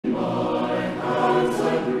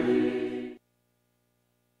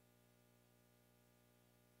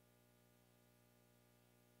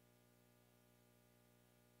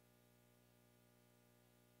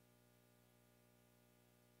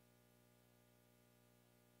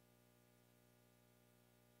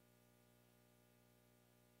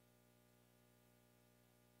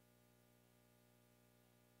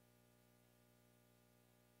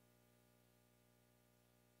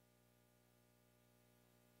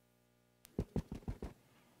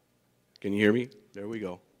Can you hear me? There we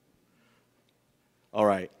go. All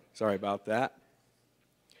right. Sorry about that.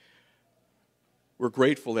 We're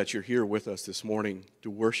grateful that you're here with us this morning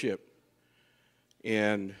to worship,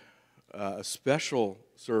 and a special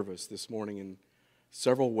service this morning in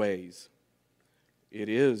several ways. It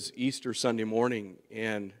is Easter Sunday morning,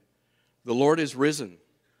 and the Lord is risen.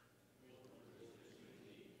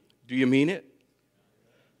 Do you mean it?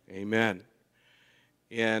 Amen.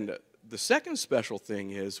 And the second special thing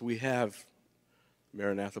is we have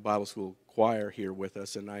Maranatha Bible School Choir here with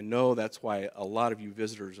us, and I know that's why a lot of you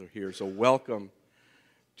visitors are here. So welcome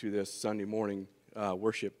to this Sunday morning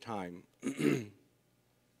worship time.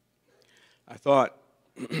 I thought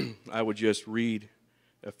I would just read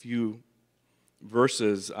a few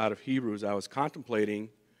verses out of Hebrews. I was contemplating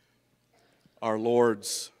our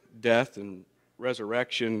Lord's death and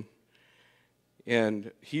resurrection,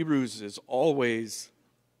 and Hebrews is always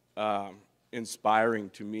inspiring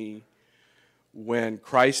to me when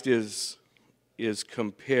Christ is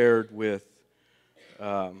compared with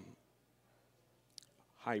high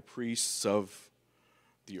priests of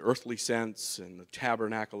the earthly sense and the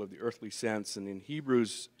tabernacle of the earthly sense. And in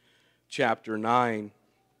Hebrews chapter 9,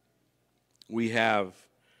 we have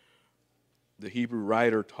the Hebrew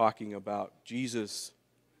writer talking about Jesus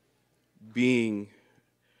being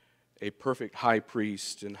a perfect high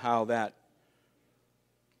priest, and how that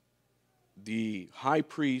the high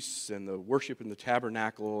priests and the worship in the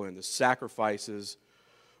tabernacle and the sacrifices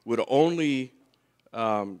would only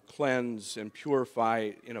cleanse and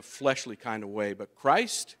purify in a fleshly kind of way, but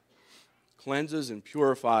Christ cleanses and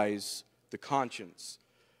purifies the conscience.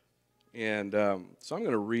 And so I'm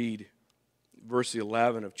going to read verse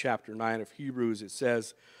 11 of chapter 9 of Hebrews. It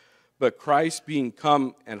says, "But Christ, being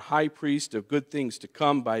come and high priest of good things to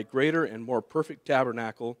come by a greater and more perfect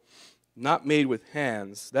tabernacle, not made with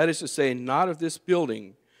hands, that is to say, not of this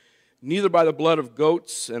building, neither by the blood of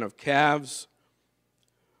goats and of calves,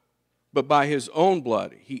 but by his own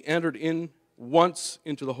blood he entered in once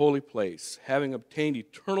into the holy place, having obtained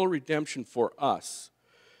eternal redemption for us.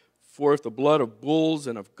 For if the blood of bulls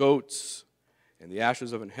and of goats and the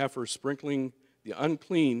ashes of an heifer sprinkling the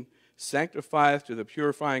unclean sanctifieth to the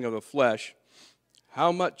purifying of the flesh,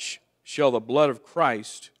 how much shall the blood of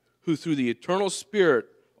Christ, who through the eternal Spirit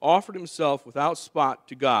offered himself without spot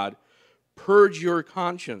to God, purge your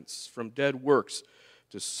conscience from dead works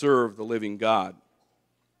to serve the living God?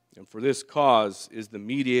 And for this cause is the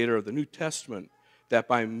mediator of the New Testament, that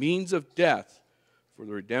by means of death, for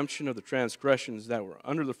the redemption of the transgressions that were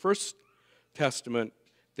under the first testament,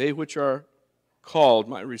 they which are called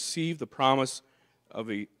might receive the promise of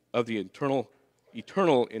the eternal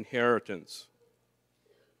inheritance."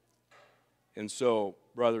 And so,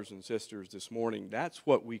 brothers and sisters, this morning, that's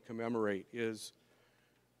what we commemorate, is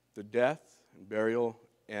the death and burial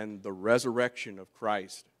and the resurrection of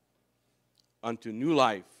Christ unto new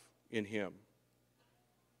life in him.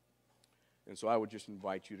 And so I would just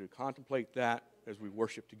invite you to contemplate that as we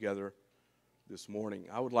worship together this morning.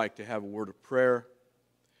 I would like to have a word of prayer,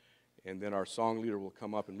 and then our song leader will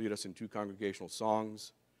come up and lead us in 2 congregational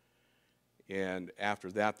songs. And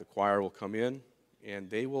after that, the choir will come in, and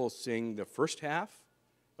they will sing the first half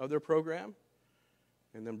of their program.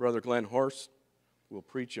 And then Brother Glenn Horst will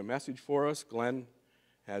preach a message for us. Glenn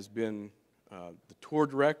has been the tour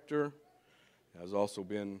director, has also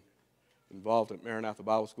been involved at Maranatha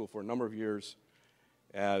Bible School for a number of years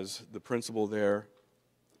as the principal there,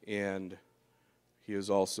 and he is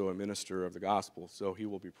also a minister of the gospel, so he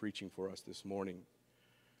will be preaching for us this morning.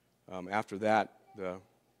 After that,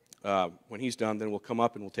 when he's done, then we'll come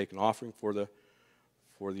up and we'll take an offering for the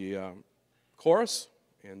chorus,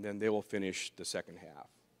 and then they will finish the second half.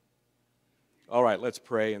 All right, let's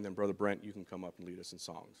pray, and then Brother Brent, you can come up and lead us in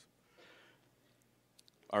songs.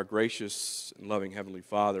 Our gracious and loving Heavenly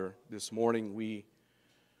Father, this morning we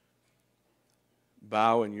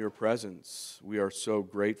bow in your presence. We are so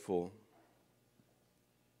grateful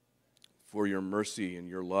for your mercy and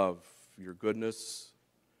your love, your goodness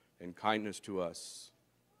and kindness to us.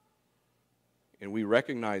 And we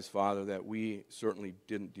recognize, Father, that we certainly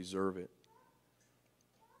didn't deserve it.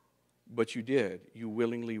 But you did. You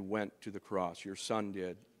willingly went to the cross. Your Son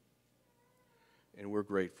did. And we're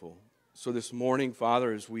grateful. So this morning,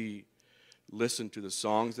 Father, as we listen to the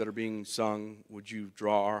songs that are being sung, would you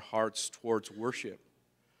draw our hearts towards worship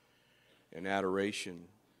and adoration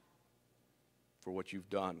for what you've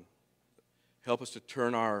done. Help us to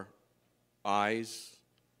turn our eyes,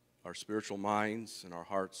 our spiritual minds, and our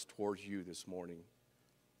hearts towards you this morning.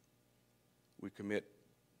 We commit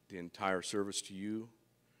the entire service to you,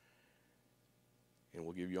 and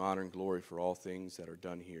we'll give you honor and glory for all things that are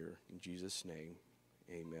done here. In Jesus' name,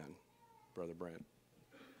 amen. Brother Brent.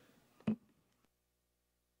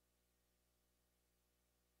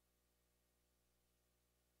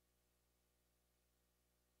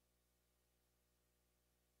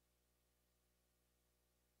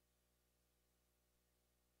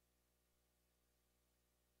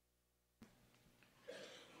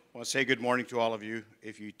 I want to say good morning to all of you.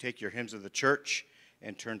 If you take your hymns of the church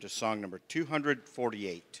and turn to song number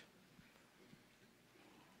 248.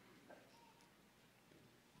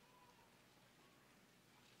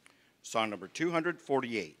 Song number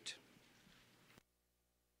 248.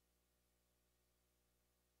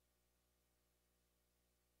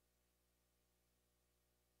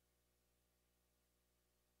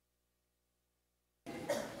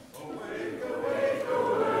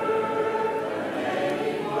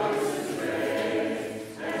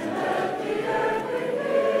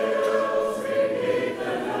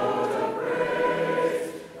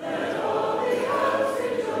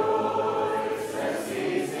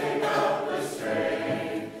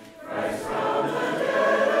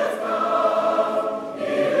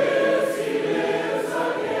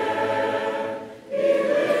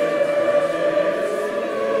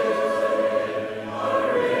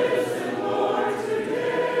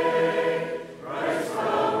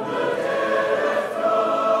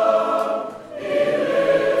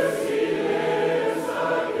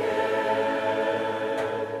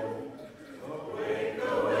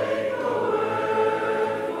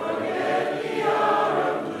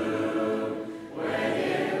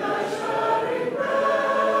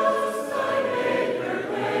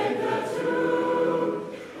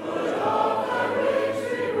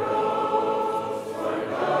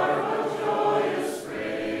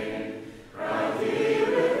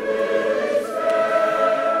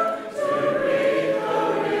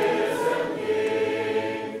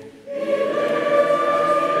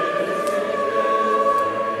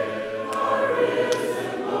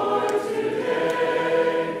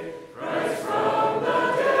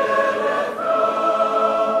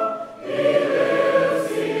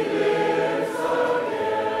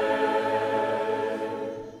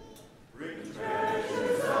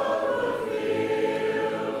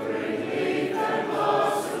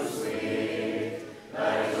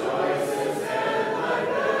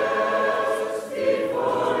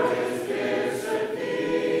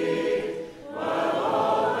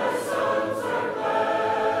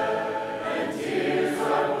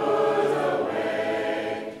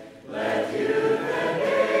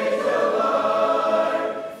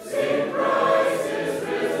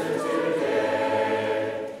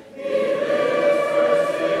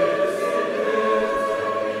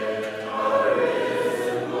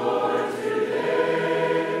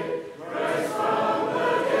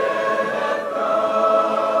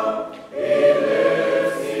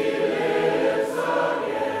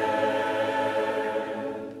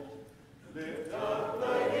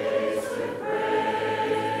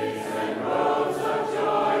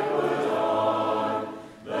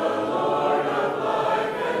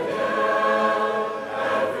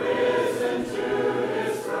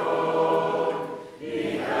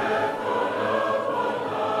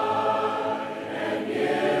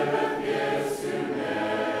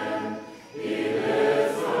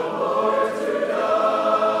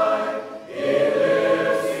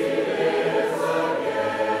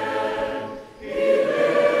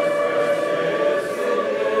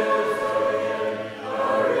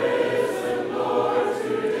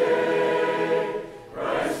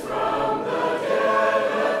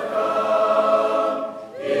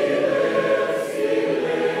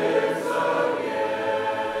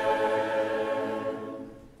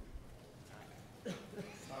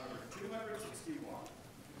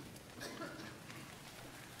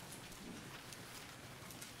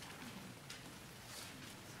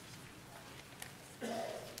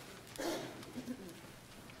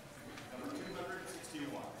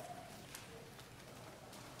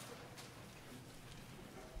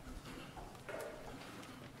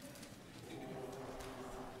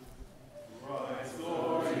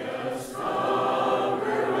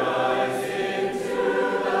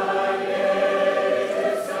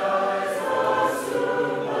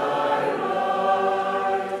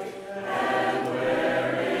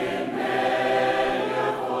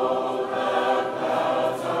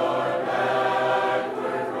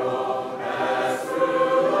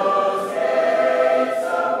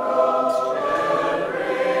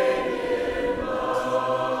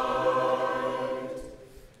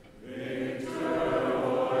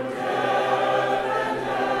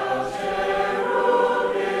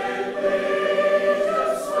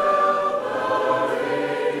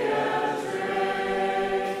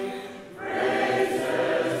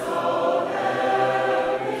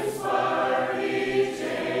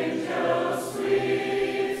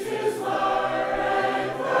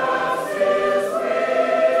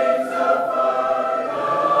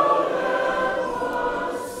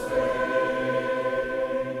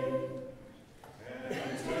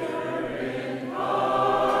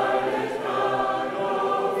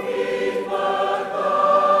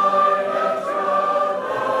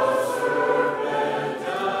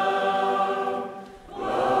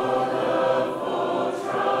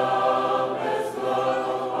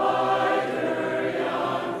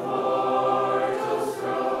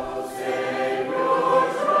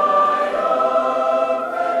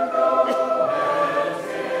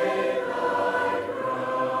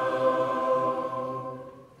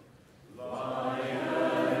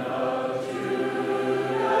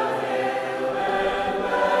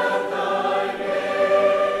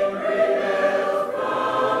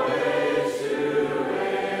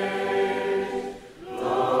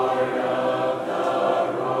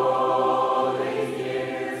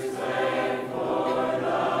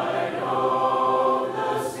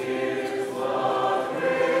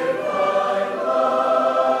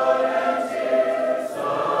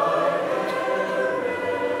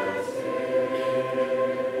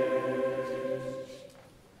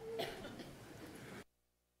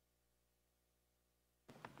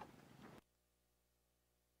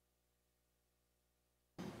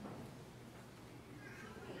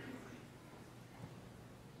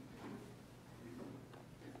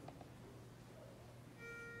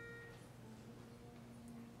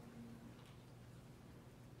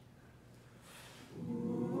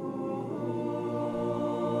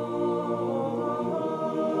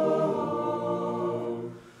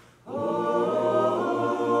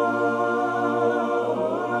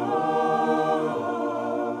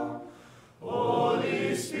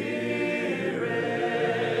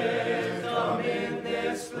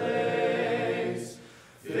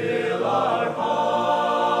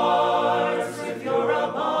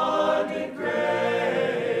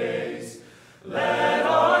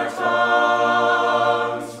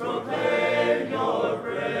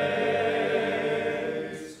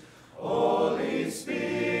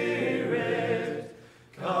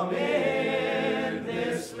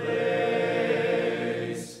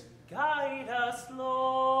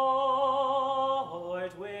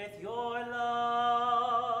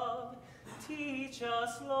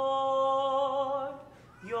 us, Lord,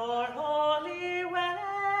 your holy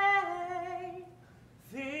way.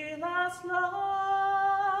 Fill us,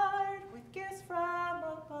 Lord, with gifts from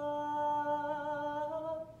above.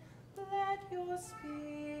 Let your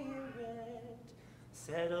Spirit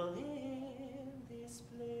settle in this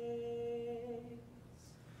place.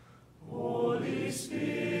 Holy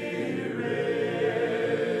Spirit,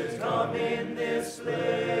 come in this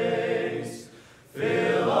place.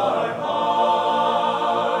 Fill our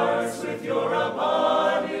hearts with your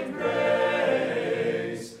abundant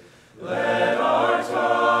grace. Let our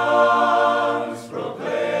tongues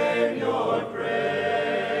proclaim your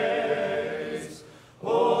praise.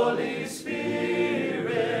 Holy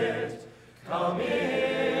Spirit, come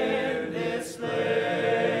in this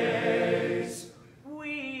place.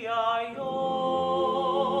 We are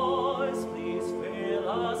yours, please fill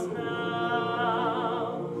us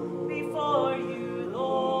now. Before you,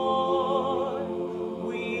 Lord,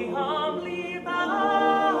 we humbly bow.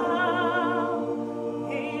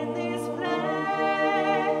 In this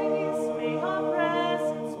place, may our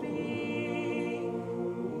presence be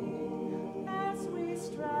as we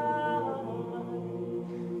strive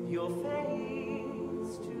your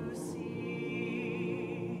face to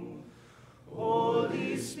see.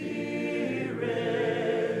 Holy Spirit,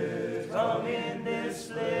 come in this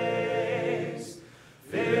place.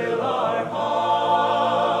 Fill our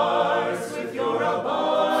hearts with your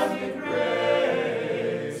abundant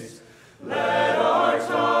grace. Let our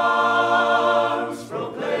tongues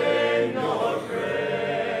proclaim your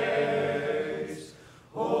praise.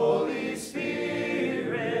 Holy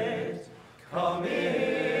Spirit, come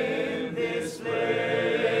in this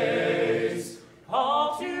place.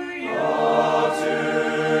 All to you,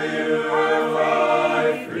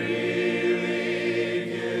 I freely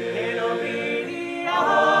give. In obedience,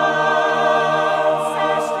 I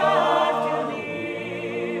strive to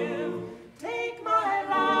live. Take my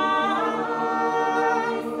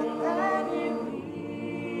life and let it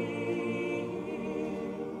lead.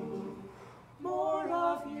 More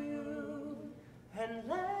of you and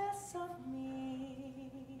less of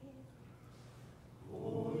me.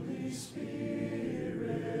 Holy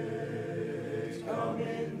Spirit, come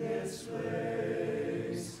in this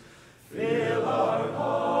place. Fill our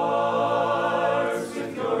hearts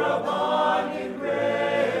with your abundant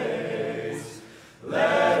grace.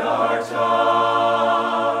 Let our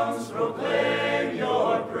tongues proclaim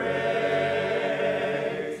your praise.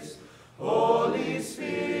 Holy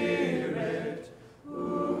Spirit,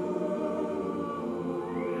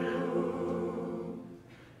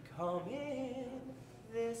 come in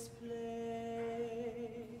this place.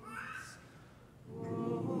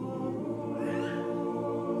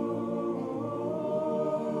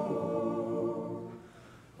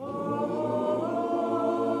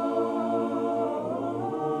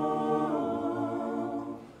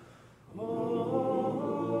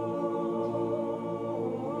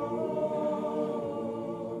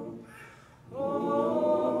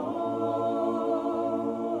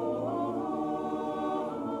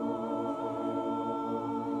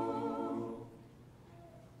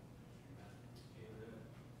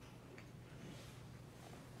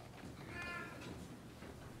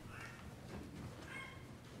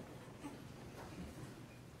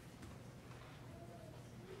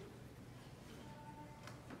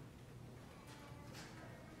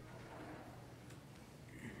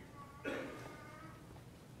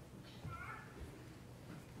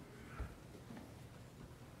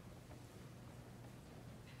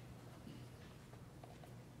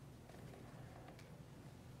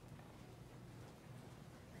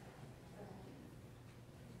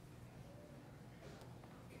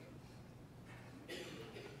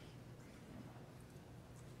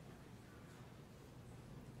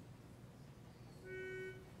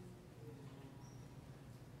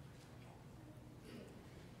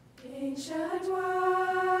 Ancient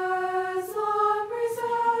words, long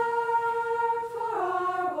preserved for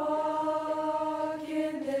our walk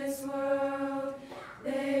in this world,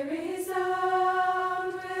 they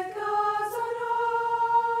resound with God's own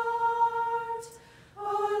heart.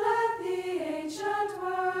 Oh, let the ancient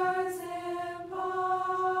words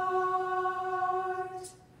impart.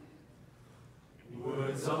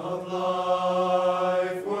 Words of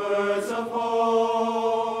life, words of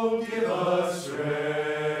hope, give us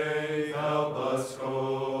strength, help us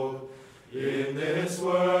cope in this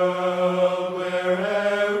world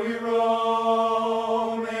where'er we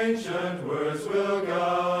roam. Ancient words will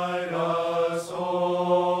guide us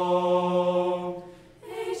home.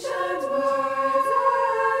 Ancient words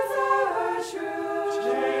ever true,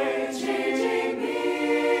 changing me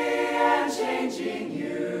and changing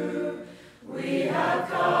you. We have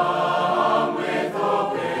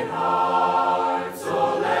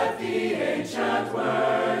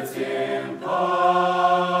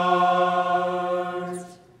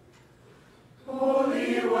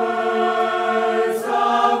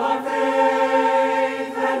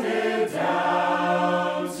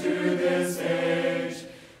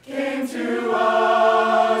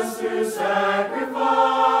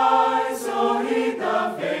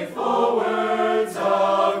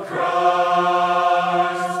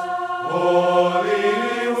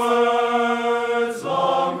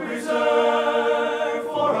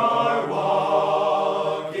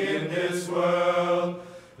world.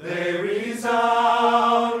 They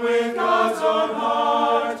resound with God's own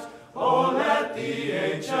heart. Oh, let the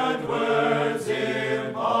ancient words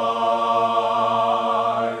impart.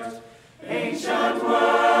 Ancient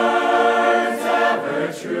words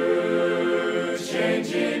ever true,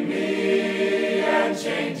 changing me and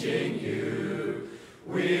changing you.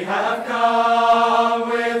 We have come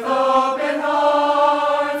with open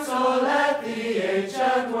hearts, so let the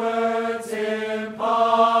ancient words impart.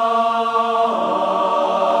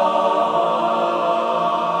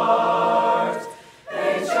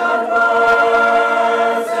 Ancient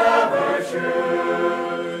words ever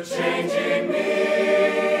true, changing me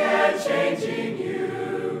and changing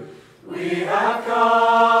you. We have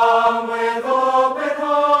come with open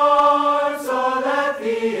hearts, so let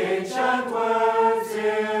the ancient words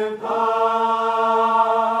impart.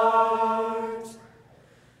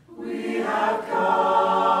 We have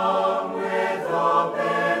come with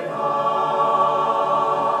open hearts.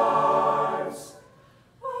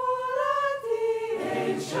 Oh, let the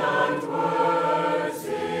ancient words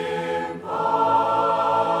impart.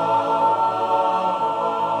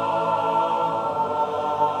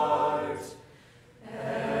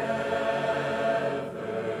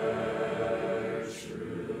 Ever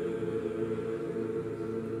true.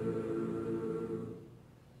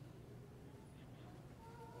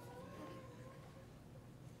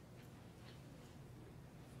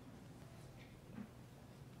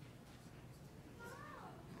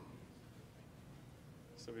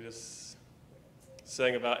 So we just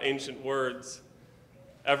sang about ancient words.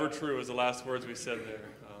 Ever true is the last words we said there.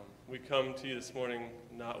 We come to you this morning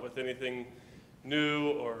not with anything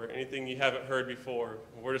new or anything you haven't heard before.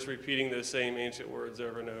 We're just repeating those same ancient words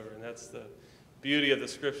over and over. And that's the beauty of the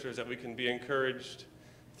scriptures, that we can be encouraged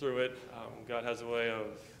through it. God has a way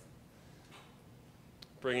of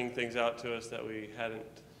bringing things out to us that we hadn't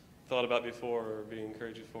thought about before or being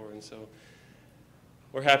encouraged for. And so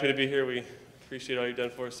we're happy to be here. We appreciate all you've done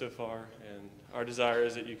for us so far, and our desire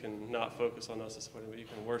is that you can not focus on us this morning, but you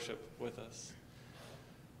can worship with us.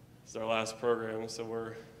 It's our last program, so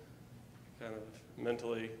we're kind of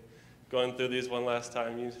mentally going through these one last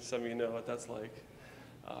time. Some of you know what that's like.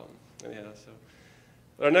 But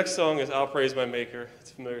our next song is I'll Praise My Maker.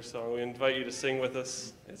 It's a familiar song. We invite you to sing with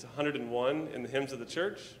us. It's 101 in the hymns of the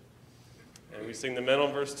church, and we sing the men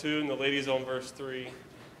on verse 2 and the ladies on verse 3.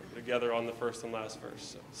 Together on the first and last verse.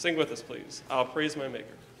 So sing with us, please. I'll praise my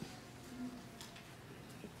Maker.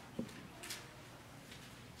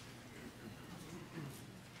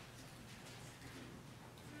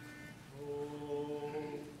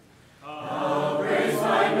 I'll praise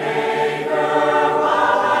my Maker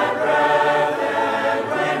while I breath, and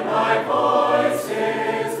when my voice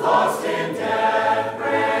is lost in death,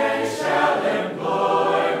 praise shall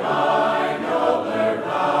employ my nobler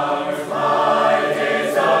powers. My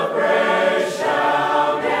days of praise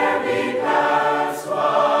shall ne'er be past,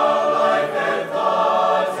 while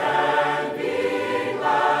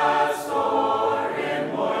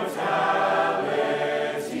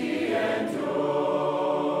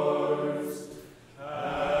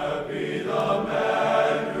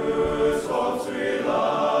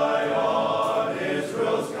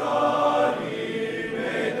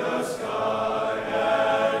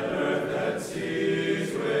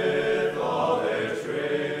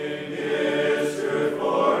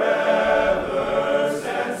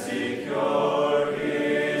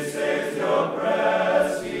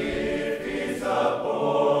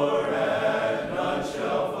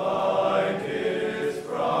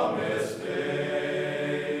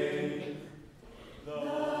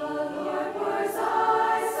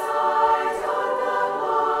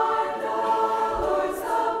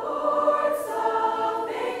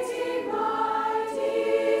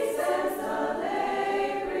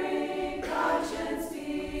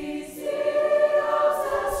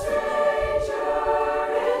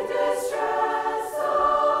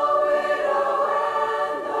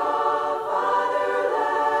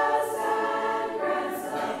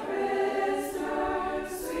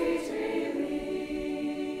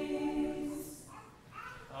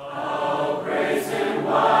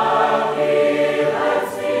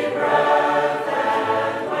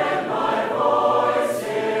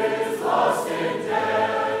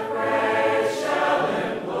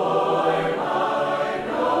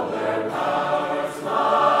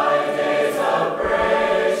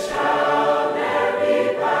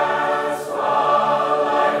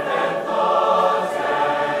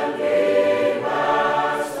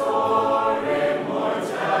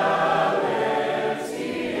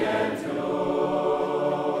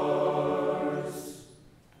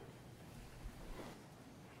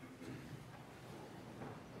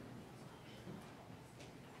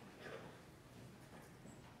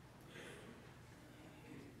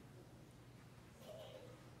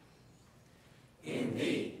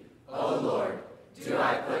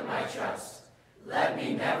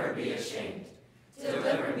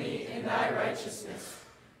thy righteousness.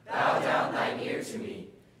 Bow down thine ear to me,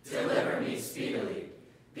 deliver me speedily.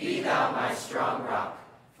 Be thou my strong rock,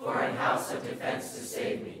 for an house of defense to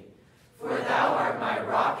save me. For thou art my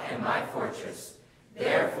rock and my fortress.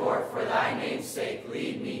 Therefore, for thy name's sake,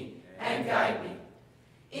 lead me and guide me.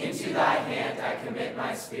 Into thy hand I commit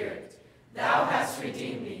my spirit. Thou hast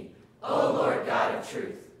redeemed me, O Lord God of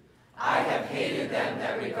truth. I have hated them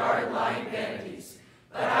that regard lying vanities,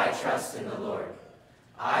 but I trust in the Lord.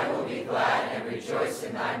 I will be glad and rejoice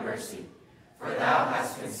in thy mercy, for thou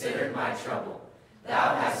hast considered my trouble.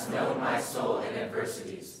 Thou hast known my soul in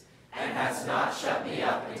adversities, and hast not shut me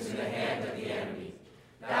up into the hand of the enemy.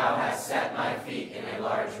 Thou hast set my feet in a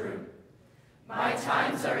large room. My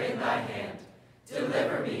times are in thy hand.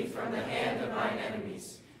 Deliver me from the hand of mine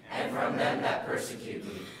enemies, and from them that persecute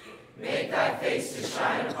me. Make thy face to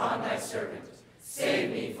shine upon thy servant.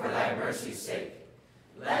 Save me for thy mercy's sake.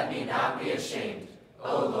 Let me not be ashamed,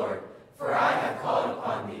 O Lord, for I have called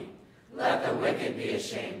upon thee. Let the wicked be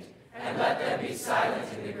ashamed, and let them be silent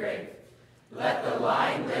in the grave. Let the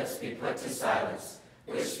lying lips be put to silence,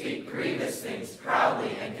 which speak grievous things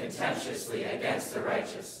proudly and contemptuously against the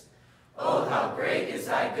righteous. O how great is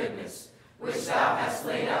thy goodness, which thou hast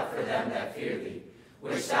laid up for them that fear thee,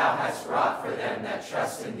 which thou hast wrought for them that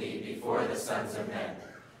trust in thee before the sons of men.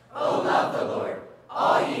 O love the Lord,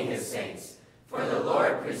 all ye his saints, for the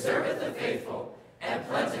Lord preserveth the faithful, and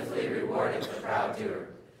plentifully rewardeth the proud doer.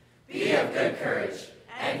 Be of good courage,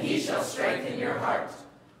 and he shall strengthen your heart,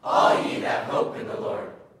 all ye that hope in the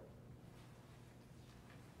Lord.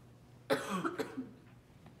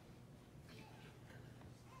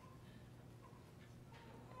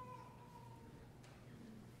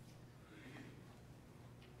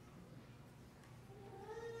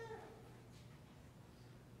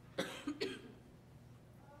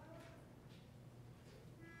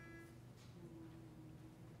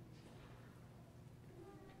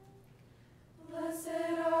 Blessed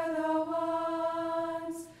are the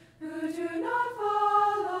ones who do not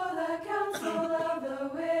follow the counsel of the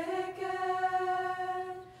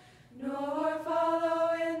wicked, nor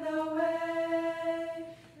follow in the way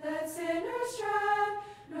that sinners tread,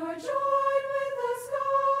 nor join with the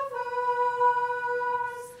scoffers.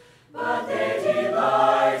 But they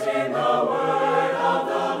delight in the word of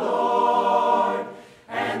the Lord,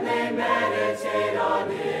 and they meditate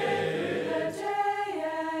on it day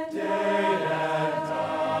and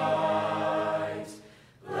night.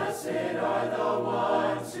 Blessed are the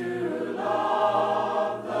ones who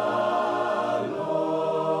love the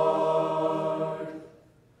Lord.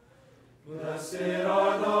 Blessed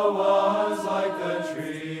are the ones like the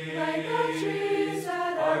trees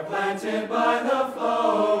that are planted by the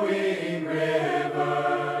flowing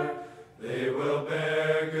river. They will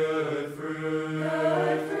bear good fruit.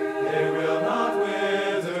 They will not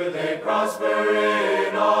wither. They prosper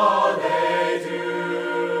in all they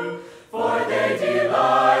do. For they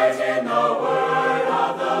delight in the word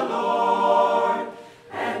of the Lord,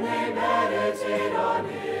 and they meditate on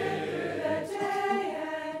it day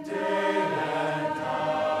and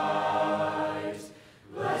night.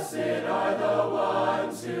 Blessed are the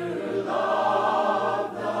ones who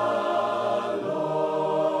love the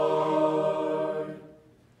Lord.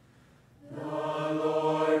 The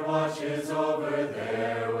Lord watches over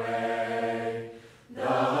their way.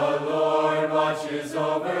 The Lord watches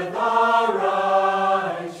over the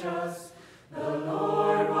righteous. The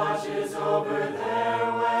Lord watches over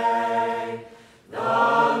their way. The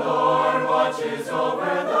Lord watches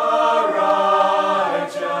over the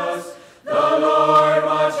righteous. The Lord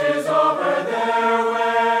watches over their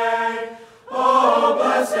way. Oh,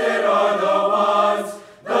 blessed are the ones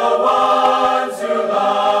who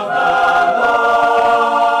love the Lord.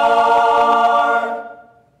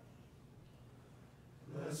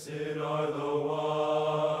 Blessed are the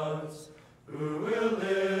ones who will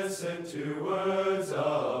listen to words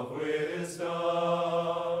of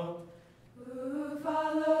wisdom. who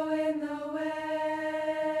follow in the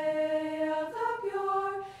way of the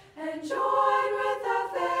pure and join with the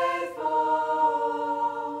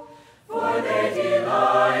faithful. For they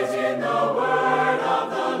delight in the word of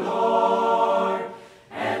the Lord,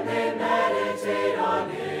 and they meditate on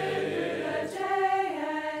it Day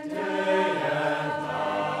and day and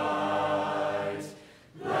night.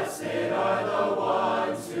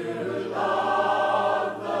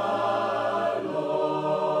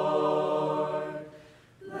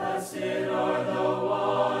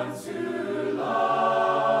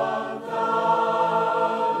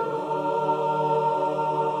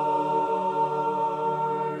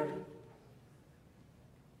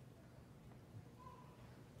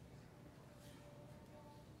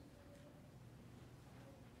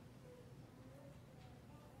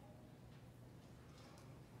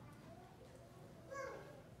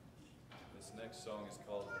 next song is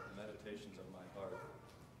called Meditations of My Heart.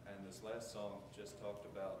 And this last song just talked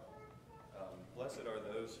about blessed are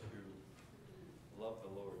those who love the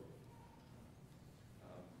Lord.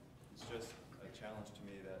 It's just a challenge to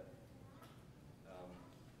me that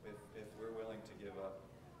if we're willing to give up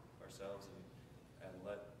ourselves and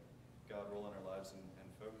let God roll in our lives and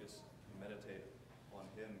focus and meditate on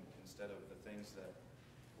Him instead of the things that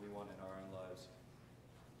we want in our own lives,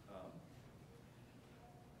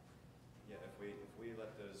 if we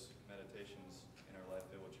let those meditations in our life,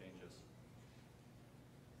 it will change us.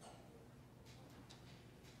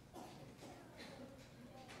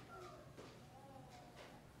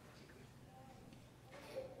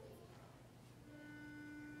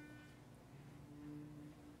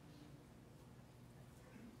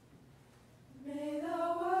 May the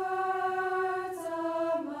words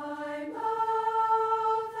of my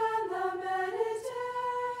mouth and the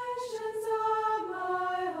meditations of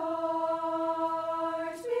my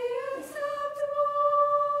heart be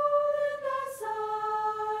acceptable in thy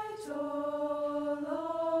sight, O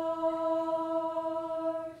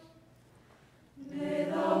Lord. May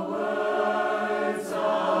the words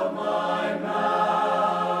of my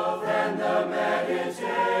mouth and the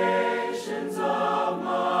meditations of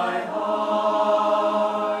my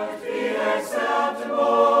heart be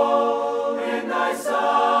acceptable in thy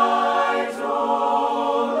sight, O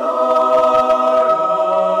Lord.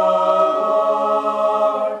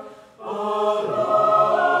 O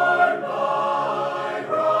Lord, my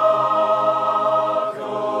rock, O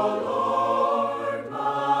Lord,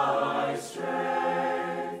 my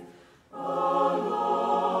strength, O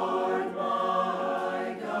Lord,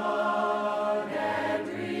 my God and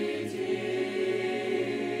Redeemer.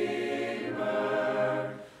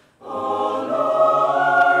 O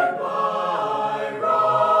Lord, my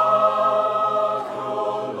rock, O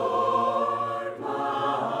Lord,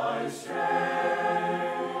 my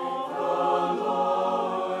strength, O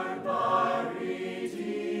Lord, my Redeemer.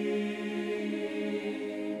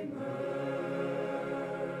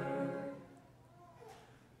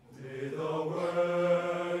 May the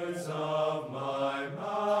words of my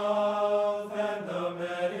mouth and the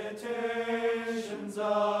meditations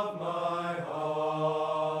of my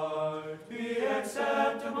heart be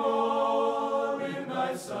acceptable in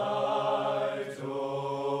thy sight,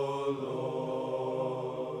 O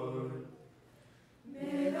Lord.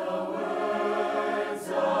 May the words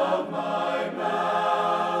of my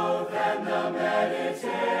mouth and the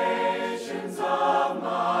meditations of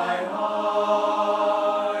my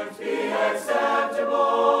heart be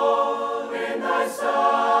acceptable in thy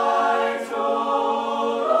sight, O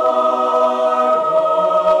Lord.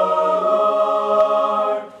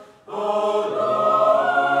 O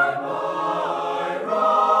Lord, my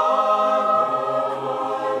rock,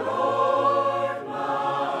 O Lord,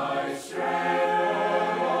 my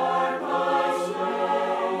strength,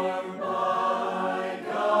 my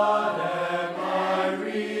God and my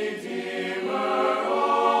Redeemer. O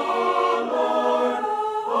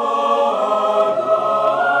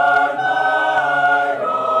Lord, my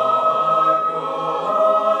rock, O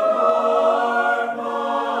Lord,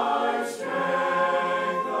 my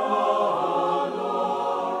strength, O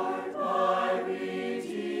Lord, my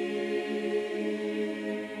Redeemer.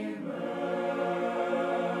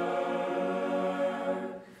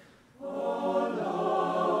 O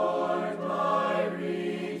Lord, my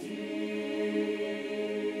Redeemer.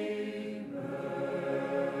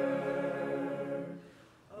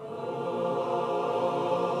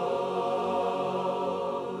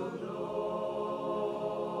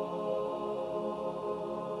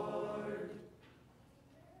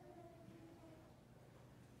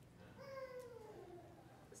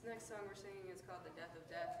 This next song we're singing is called The Death of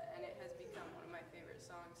Death, and it has become one of my favorite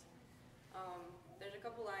songs. There's a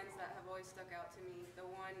couple lines that have always stuck out to me. The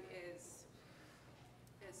one is,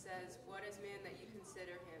 it says, "What is man that you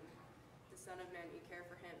consider him? The Son of Man, you care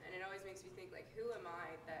for him." And it always makes me think, like, who am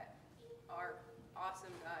I that our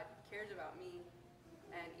awesome God cares about me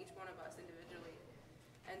and each one of us individually?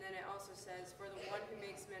 And then it also says, "For the one who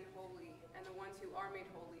makes men holy and the ones who are made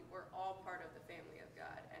holy, we're all part of the family of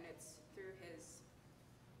God." And it's through his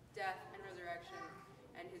death and resurrection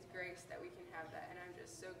and his grace that we can have that. And I'm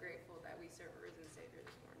just so grateful that we serve a risen Savior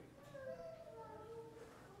this morning.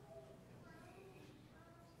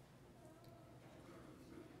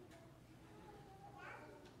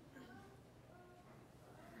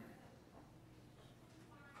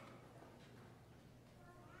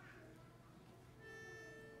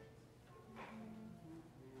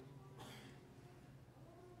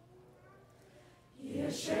 He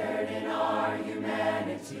has shared in our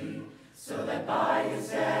humanity, so that by his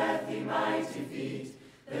death he might defeat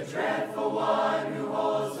the dreadful one who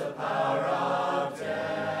holds the power of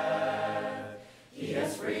death. He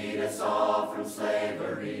has freed us all from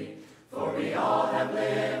slavery, for we all have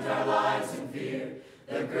lived our lives in fear,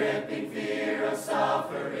 the gripping fear of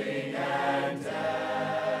suffering and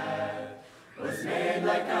death. Was made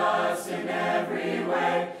like us in every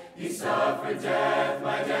way, he suffered death,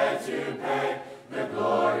 my debt to pay. The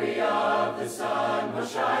glory of the sun will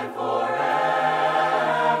shine forever.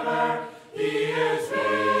 He is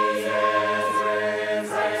risen,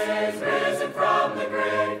 Christ is risen from the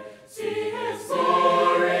grave. See his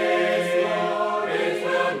glory, it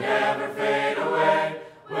will never fade away.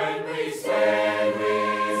 When we sing,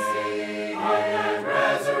 on that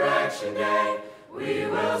resurrection day, we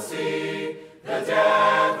will see the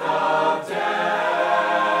death of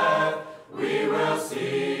death. We will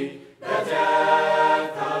see the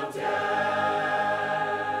death of death.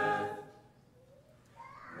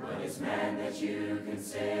 What is man that you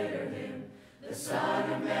consider him? The Son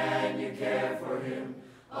of Man, you care for him.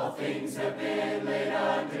 All things have been laid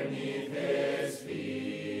underneath his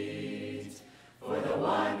feet. For the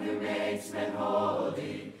one who makes men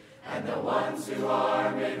holy, and the ones who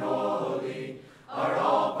are made holy, are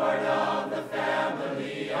all part of the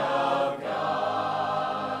family of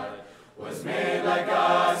God. Was made like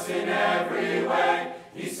us in every way,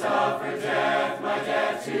 he suffered death, my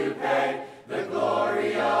debt to pay. The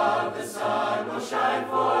glory of the sun will shine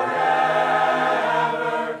forever.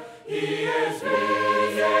 He is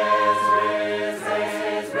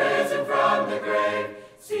risen from the grave.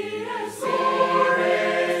 See his glory,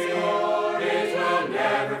 it will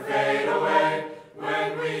never fade away.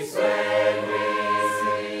 When we sing,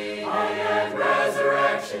 on that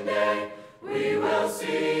resurrection day, we will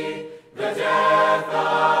see the death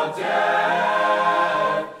of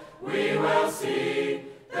death. We will see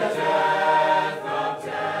the death of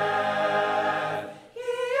death. He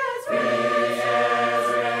is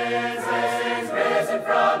risen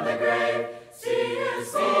from the grave. See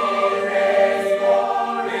his glory,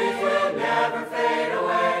 it will never fade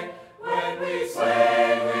away. When we sing,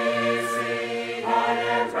 on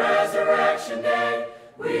that resurrection day,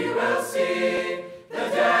 we will see the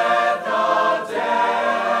death of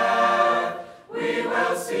death. We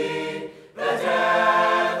will see the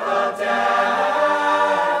death of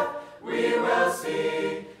death. We will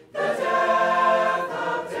see the death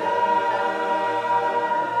of death.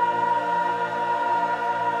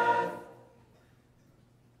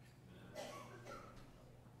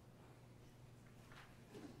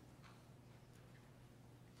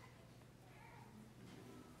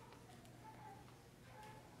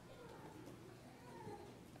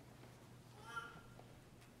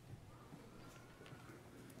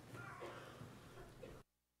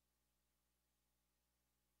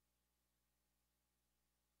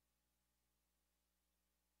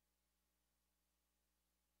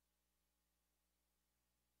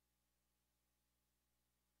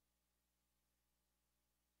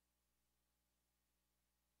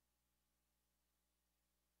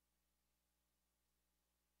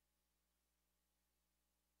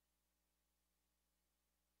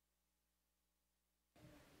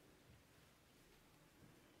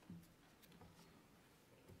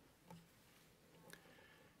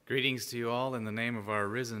 Greetings to you all in the name of our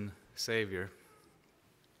risen Savior.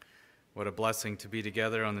 What a blessing to be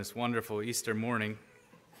together on this wonderful Easter morning.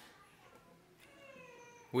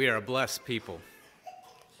 We are a blessed people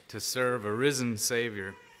to serve a risen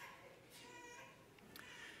Savior.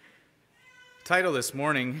 The title this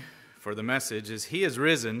morning for the message is He is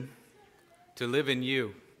Risen to Live in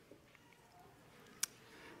You.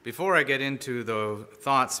 Before I get into the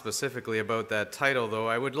thoughts specifically about that title, though,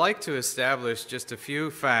 I would like to establish just a few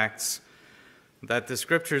facts that the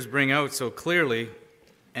Scriptures bring out so clearly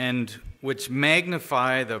and which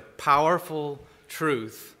magnify the powerful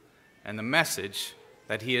truth and the message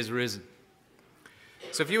that He is risen.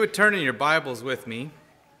 So if you would turn in your Bibles with me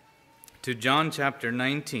to John chapter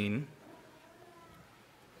 19.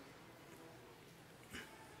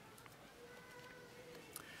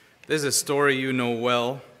 This is a story you know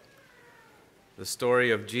well. The story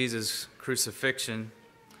of Jesus' crucifixion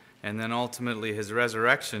and then ultimately his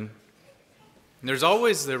resurrection. There's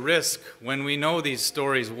always the risk when we know these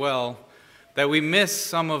stories well that we miss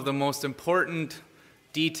some of the most important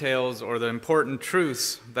details or the important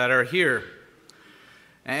truths that are here.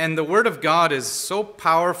 And the Word of God is so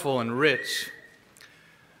powerful and rich.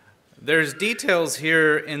 There's details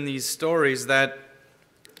here in these stories that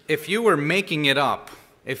if you were making it up,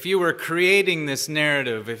 if you were creating this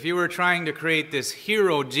narrative, if you were trying to create this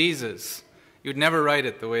hero Jesus, you'd never write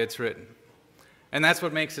it the way it's written. And that's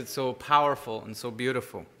what makes it so powerful and so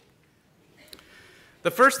beautiful. The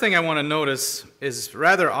first thing I want to notice is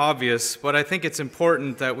rather obvious, but I think it's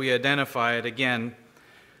important that we identify it again.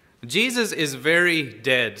 Jesus is very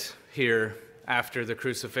dead here after the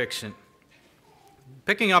crucifixion.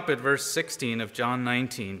 Picking up at verse 16 of John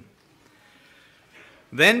 19.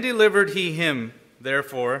 Then delivered he him,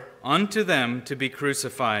 therefore, unto them to be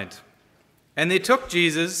crucified. And they took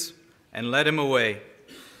Jesus and led him away.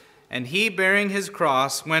 And he, bearing his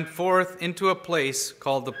cross, went forth into a place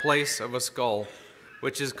called the place of a skull,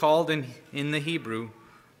 which is called in the Hebrew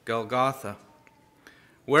Golgotha,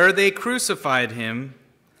 where they crucified him,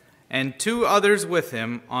 and two others with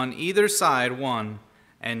him, on either side one,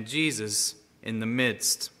 and Jesus in the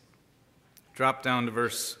midst. Drop down to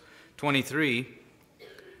verse 23.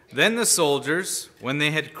 Then the soldiers, when they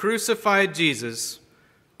had crucified Jesus,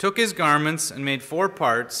 took his garments and made 4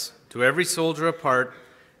 parts, to every soldier a part,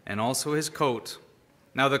 and also his coat.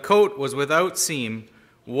 Now the coat was without seam,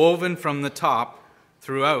 woven from the top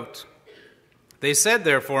throughout. They said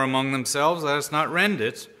therefore among themselves, let us not rend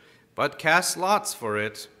it, but cast lots for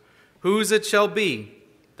it, whose it shall be,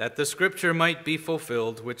 that the scripture might be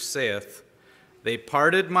fulfilled, which saith, they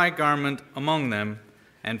parted my garment among them,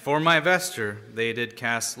 and for my vesture they did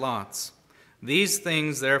cast lots. These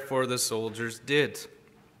things therefore the soldiers did.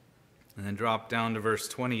 And then drop down to verse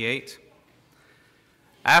 28.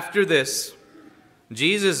 After this,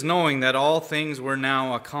 Jesus, knowing that all things were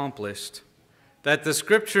now accomplished, that the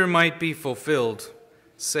scripture might be fulfilled,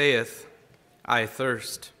 saith, I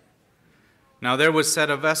thirst. Now there was set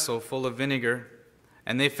a vessel full of vinegar,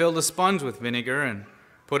 and they filled a sponge with vinegar, and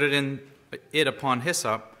put it upon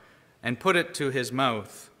hyssop, and put it to his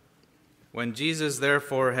mouth. When Jesus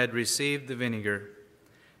therefore had received the vinegar,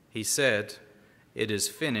 he said, it is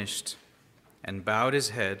finished, and bowed his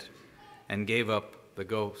head, and gave up the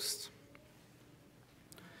ghost.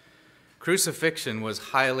 Crucifixion was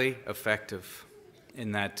highly effective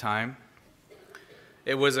in that time.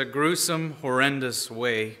 It was a gruesome, horrendous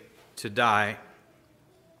way to die.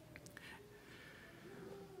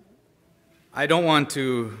 I don't want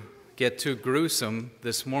to get too gruesome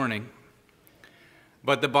this morning,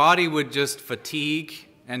 but the body would just fatigue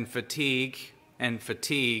and fatigue and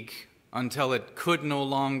fatigue until it could no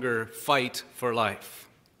longer fight for life.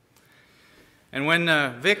 And when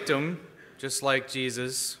a victim, just like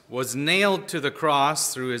Jesus, was nailed to the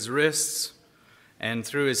cross through his wrists and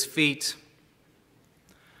through his feet,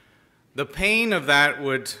 the pain of that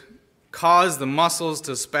would cause the muscles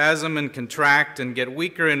to spasm and contract and get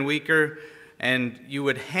weaker and weaker, and you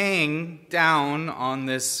would hang down on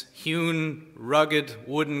this hewn, rugged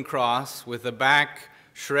wooden cross with the back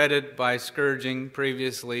shredded by scourging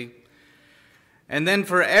previously. And then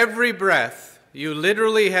for every breath, you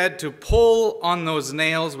literally had to pull on those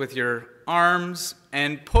nails with your arms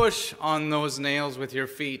and push on those nails with your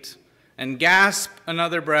feet and gasp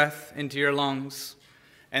another breath into your lungs.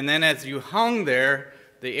 And then as you hung there,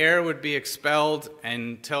 the air would be expelled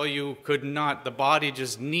until you could not. The body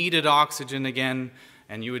just needed oxygen again,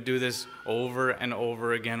 and you would do this over and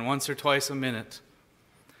over again, once or twice a minute.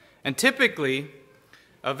 And typically,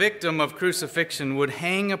 a victim of crucifixion would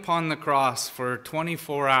hang upon the cross for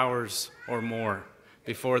 24 hours or more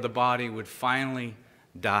before the body would finally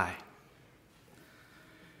die.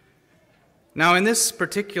 Now, in this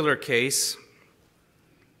particular case,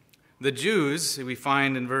 the Jews, we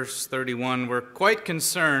find in verse 31, were quite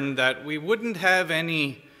concerned that we wouldn't have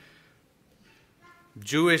any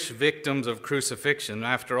Jewish victims of crucifixion.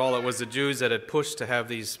 After all, it was the Jews that had pushed to have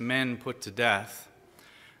these men put to death.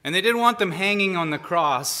 And they didn't want them hanging on the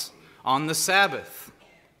cross on the Sabbath.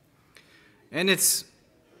 And it's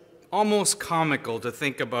almost comical to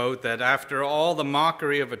think about that after all the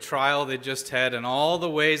mockery of a trial they just had and all the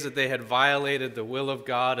ways that they had violated the will of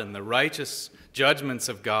God and the righteous judgments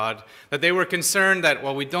of God, that they were concerned that,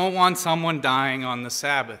 well, we don't want someone dying on the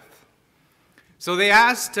Sabbath. So they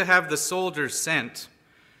asked to have the soldiers sent.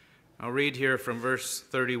 I'll read here from verse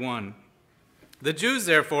 31. The Jews,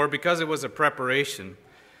 therefore, because it was a preparation,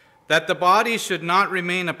 that the body should not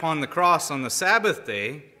remain upon the cross on the Sabbath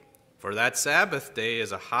day, for that Sabbath day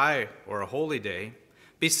is a high or a holy day,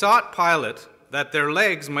 besought Pilate that their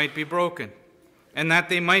legs might be broken, and that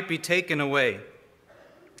they might be taken away.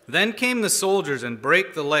 Then came the soldiers and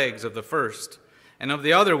brake the legs of the first, and of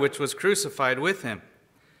the other which was crucified with him.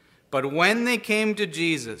 But when they came to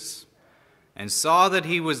Jesus, and saw that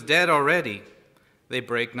he was dead already, they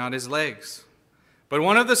brake not his legs. But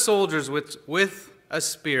one of the soldiers with a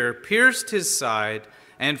spear pierced his side,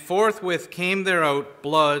 and forthwith came there out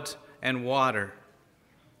blood and water.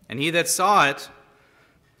 And he that saw it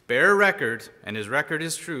bare record, and his record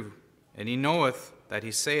is true, and he knoweth that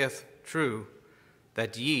he saith true,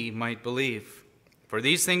 that ye might believe. For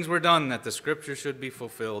these things were done, that the scripture should be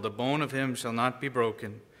fulfilled. A bone of him shall not be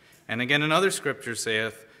broken. And again another scripture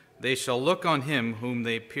saith, They shall look on him whom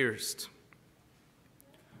they pierced.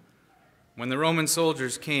 When the Roman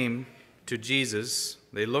soldiers came to Jesus,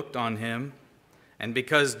 they looked on him, and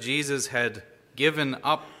because Jesus had given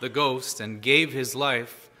up the ghost and gave his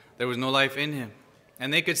life, there was no life in him.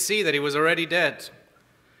 And they could see that he was already dead.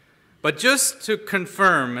 But just to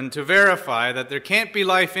confirm and to verify that there can't be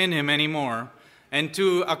life in him anymore, and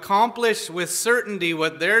to accomplish with certainty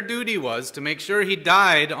what their duty was, to make sure he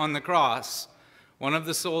died on the cross, one of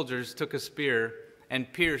the soldiers took a spear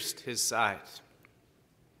and pierced his side.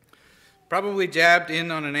 Probably jabbed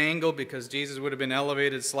in on an angle because Jesus would have been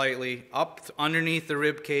elevated slightly, up underneath the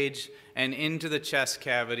rib cage and into the chest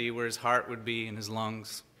cavity where his heart would be and his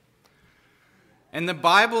lungs. And the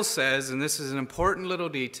Bible says, and this is an important little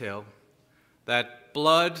detail, that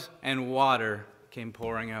blood and water came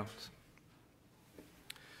pouring out.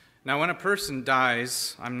 Now, when a person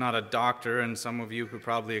dies, I'm not a doctor, and some of you could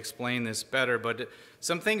probably explain this better, but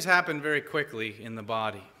some things happen very quickly in the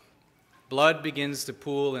body. Blood begins to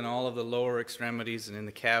pool in all of the lower extremities and in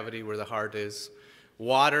the cavity where the heart is.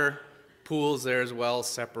 Water pools there as well,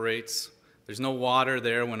 separates. There's no water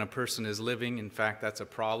there when a person is living. In fact, that's a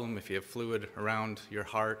problem if you have fluid around your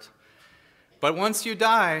heart. But once you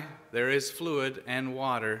die, there is fluid and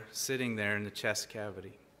water sitting there in the chest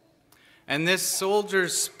cavity. And this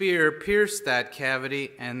soldier's spear pierced that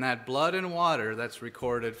cavity, and that blood and water that's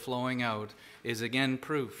recorded flowing out is again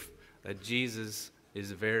proof that Jesus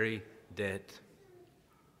is very dead.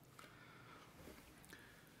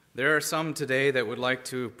 There are some today that would like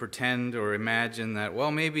to pretend or imagine that,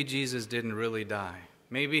 well, maybe Jesus didn't really die.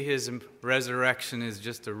 Maybe his resurrection is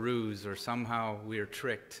just a ruse, or somehow we are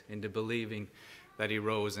tricked into believing that he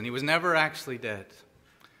rose, and he was never actually dead.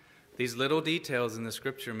 These little details in the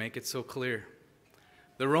scripture make it so clear.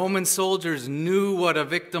 The Roman soldiers knew what a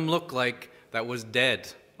victim looked like that was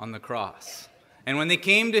dead on the cross. And when they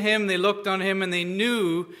came to him, they looked on him, and they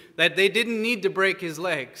knew that they didn't need to break his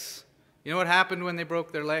legs. You know what happened when they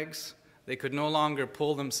broke their legs? They could no longer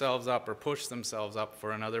pull themselves up or push themselves up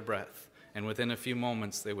for another breath. And within a few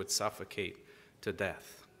moments, they would suffocate to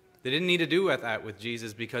death. They didn't need to do that with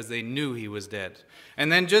Jesus because they knew he was dead.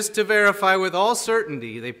 And then just to verify with all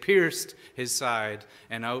certainty, they pierced his side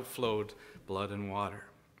and outflowed blood and water.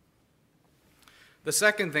 The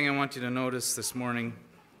second thing I want you to notice this morning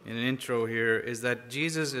in an intro here is that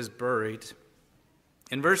Jesus is buried.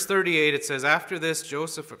 In verse 38 it says, After this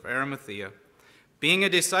Joseph of Arimathea, being a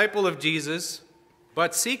disciple of Jesus,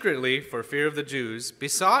 but secretly for fear of the Jews,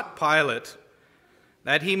 besought Pilate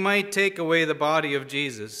that he might take away the body of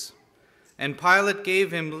Jesus. And Pilate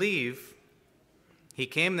gave him leave. He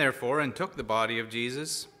came therefore and took the body of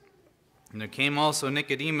Jesus. And there came also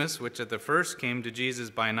Nicodemus, which at the first came to Jesus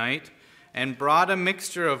by night, and brought a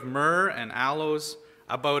mixture of myrrh and aloes,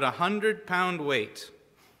 about 100 pound weight.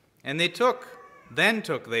 And then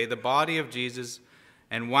took they the body of Jesus,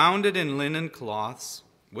 and wound it in linen cloths,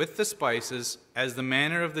 with the spices, as the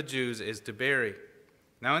manner of the Jews is to bury.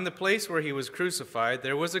 Now in the place where he was crucified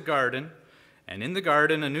there was a garden, and in the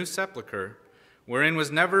garden a new sepulchre, wherein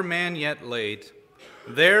was never man yet laid.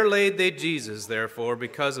 There laid they Jesus, therefore,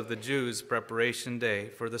 because of the Jews' preparation day,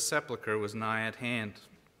 for the sepulchre was nigh at hand.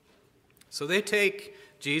 So they take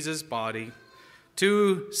Jesus' body.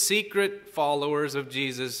 Two secret followers of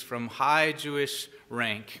Jesus from high Jewish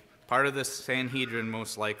rank, part of the Sanhedrin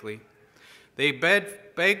most likely. They beg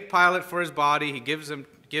Pilate for his body. He gives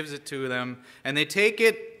it to them, and they take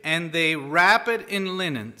it and they wrap it in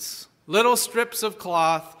linens, little strips of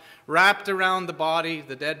cloth wrapped around the body,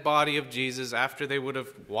 the dead body of Jesus, after they would have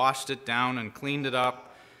washed it down and cleaned it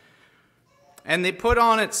up. And they put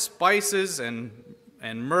on it spices and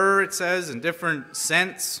myrrh, it says, and different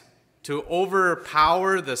scents to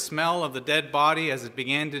overpower the smell of the dead body as it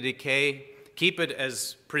began to decay, keep it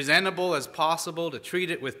as presentable as possible, to treat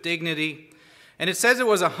it with dignity. And it says it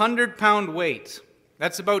was 100 pound weight.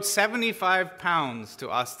 That's about 75 pounds to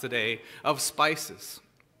us today of spices.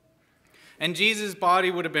 And Jesus' body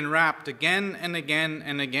would have been wrapped again and again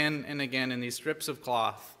and again and again in these strips of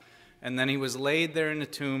cloth. And then he was laid there in the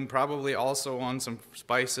tomb, probably also on some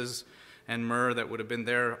spices and myrrh that would have been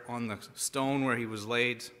there on the stone where he was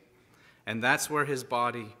laid. And that's where his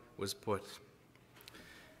body was put.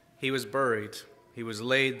 He was buried. He was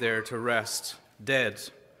laid there to rest, dead,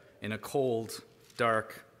 in a cold,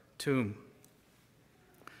 dark tomb.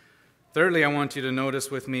 Thirdly, I want you to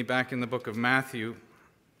notice with me back in the book of Matthew,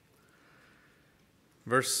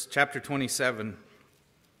 chapter 27.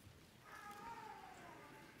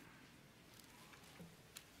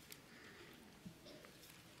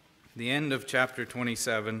 the end of chapter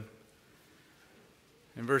 27,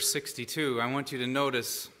 in verse 62, I want you to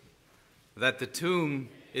notice that the tomb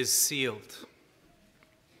is sealed.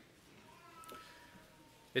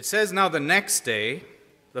 It says, now the next day,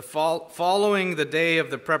 following the day of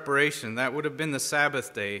the preparation, that would have been the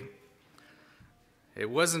Sabbath day, it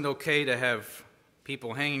wasn't okay to have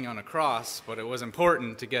people hanging on a cross, but it was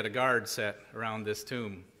important to get a guard set around this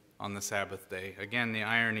tomb on the Sabbath day. Again, the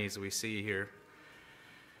ironies we see here.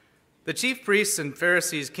 The chief priests and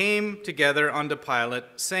Pharisees came together unto Pilate,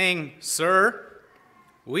 saying, Sir,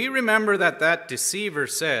 we remember that deceiver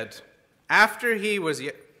said, while he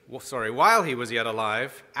was yet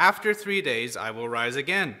alive, after 3 days I will rise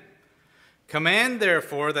again. Command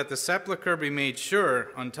therefore that the sepulchre be made sure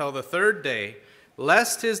until the 3rd day,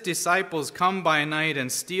 lest his disciples come by night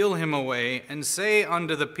and steal him away, and say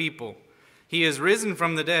unto the people, He is risen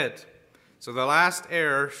from the dead. So the last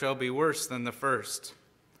error shall be worse than the first.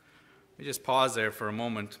 Let me just pause there for a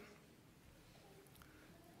moment.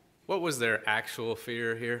 What was their actual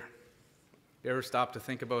fear here? You ever stop to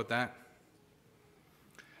think about that?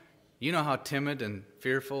 You know how timid and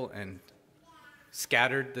fearful and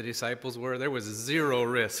scattered the disciples were? There was zero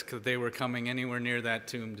risk that they were coming anywhere near that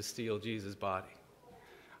tomb to steal Jesus' body.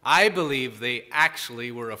 I believe they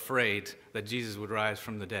actually were afraid that Jesus would rise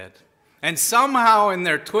from the dead. And somehow in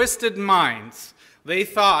their twisted minds, they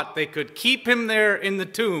thought they could keep him there in the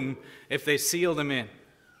tomb if they sealed him in.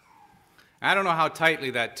 I don't know how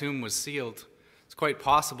tightly that tomb was sealed. It's quite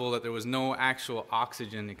possible that there was no actual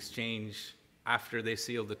oxygen exchange after they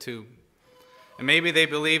sealed the tomb. And maybe they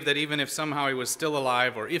believed that even if somehow he was still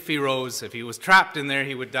alive, or if he rose, if he was trapped in there,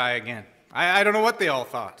 he would die again. I don't know what they all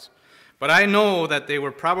thought. But I know that they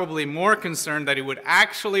were probably more concerned that he would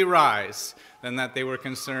actually rise than that they were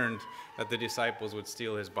concerned that the disciples would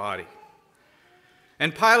steal his body.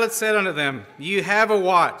 And Pilate said unto them, Ye have a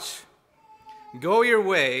watch. Go your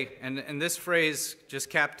way, and this phrase just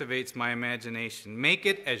captivates my imagination. Make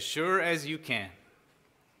it as sure as you can.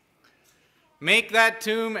 Make that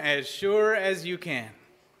tomb as sure as you can.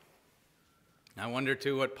 I wonder,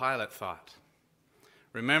 too, what Pilate thought.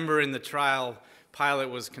 Remember in the trial, Pilate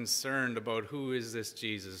was concerned about who is this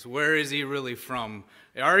Jesus? Where is he really from?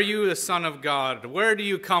 Are you the Son of God? Where do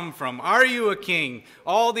you come from? Are you a king?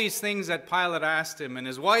 All these things that Pilate asked him. And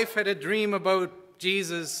his wife had a dream about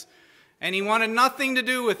Jesus, and he wanted nothing to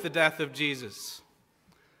do with the death of Jesus.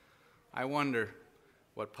 I wonder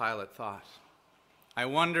what Pilate thought. I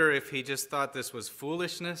wonder if he just thought this was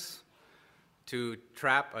foolishness to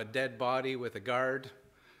trap a dead body with a guard,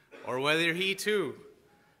 or whether he too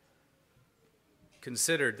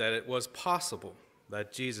considered that it was possible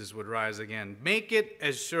that Jesus would rise again. Make it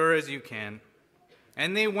as sure as you can.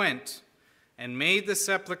 And they went and made the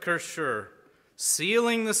sepulchre sure,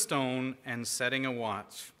 sealing the stone and setting a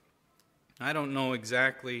watch. I don't know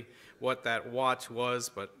exactly what that watch was,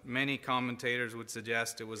 but many commentators would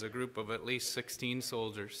suggest it was a group of at least 16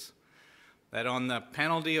 soldiers that on the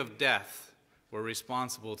penalty of death were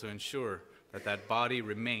responsible to ensure that that body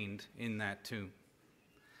remained in that tomb.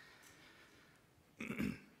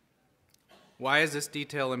 Why is this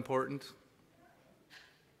detail important?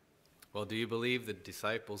 Well, do you believe the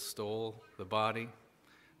disciples stole the body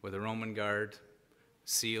with a Roman guard,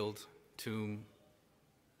 sealed tomb?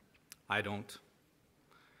 I don't.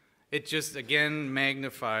 It just again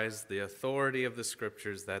magnifies the authority of the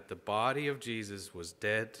scriptures that the body of Jesus was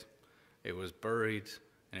dead, it was buried,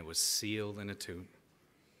 and it was sealed in a tomb.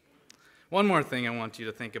 One more thing I want you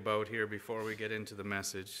to think about here before we get into the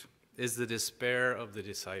message is the despair of the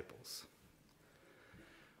disciples.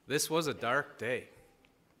 This was a dark day.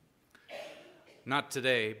 Not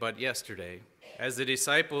today, but yesterday, as the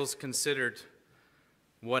disciples considered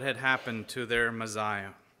what had happened to their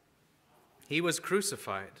Messiah. He was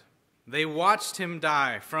crucified. They watched him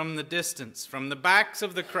die from the distance, from the backs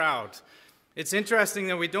of the crowd. It's interesting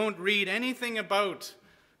that we don't read anything about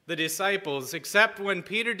the disciples except when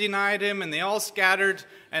Peter denied him and they all scattered,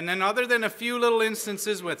 and then other than a few little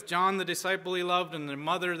instances with John, the disciple he loved, and the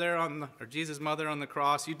mother there or Jesus' mother on the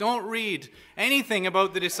cross, you don't read anything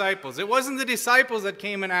about the disciples. It wasn't the disciples that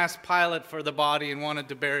came and asked Pilate for the body and wanted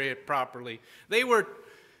to bury it properly. They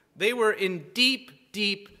were in deep,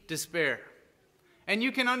 deep despair. And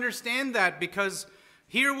you can understand that because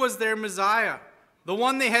here was their Messiah, the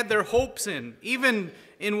one they had their hopes in, even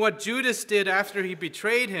in what Judas did after he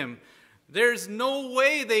betrayed him. There's no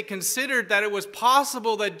way they considered that it was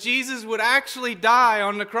possible that Jesus would actually die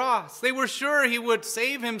on the cross. They were sure he would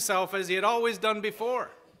save himself as he had always done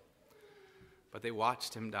before. But they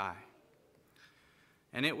watched him die.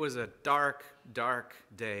 And it was a dark, dark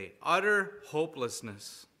day. Utter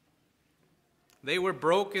hopelessness. They were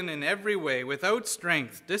broken in every way, without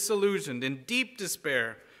strength, disillusioned, in deep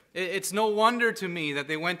despair. It's no wonder to me that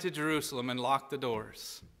they went to Jerusalem and locked the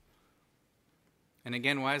doors. And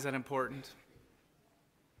again, why is that important?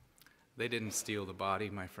 They didn't steal the body,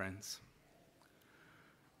 my friends.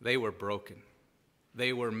 They were broken.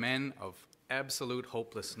 They were men of absolute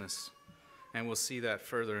hopelessness. And we'll see that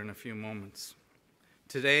further in a few moments.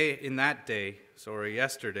 Yesterday,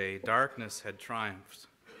 darkness had triumphed.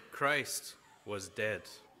 Christ was dead.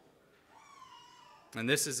 And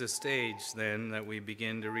this is a stage, then, that we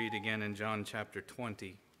begin to read again in John chapter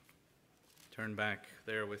 20. Turn back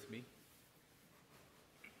there with me.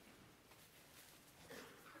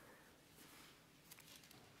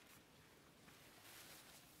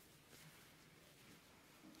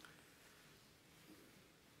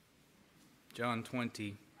 John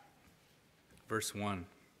 20, verse 1.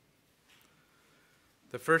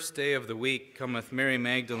 The first day of the week cometh Mary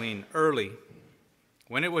Magdalene early,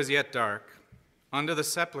 when it was yet dark, unto the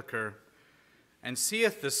sepulchre, and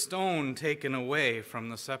seeth the stone taken away from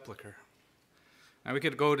the sepulchre. Now we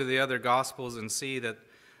could go to the other Gospels and see that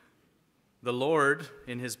the Lord,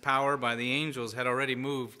 in his power by the angels, had already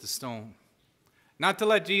moved the stone. Not to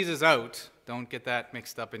let Jesus out, don't get that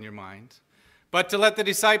mixed up in your mind, but to let the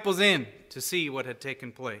disciples in to see what had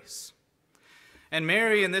taken place. And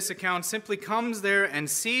Mary, in this account, simply comes there and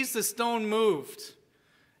sees the stone moved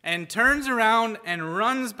and turns around and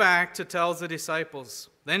runs back to tell the disciples.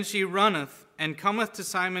 Then she runneth and cometh to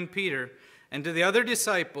Simon Peter and to the other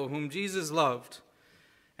disciple whom Jesus loved,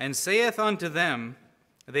 and saith unto them,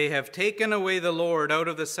 They have taken away the Lord out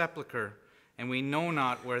of the sepulchre, and we know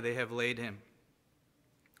not where they have laid him.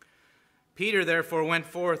 Peter therefore went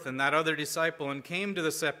forth, and that other disciple, and came to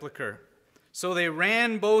the sepulchre. So they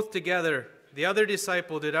ran both together. The other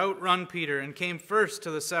disciple did outrun Peter, and came first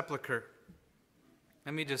to the sepulchre.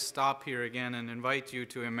 Let me just stop here again and invite you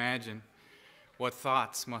to imagine what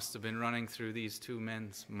thoughts must have been running through these two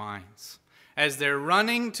men's minds as they're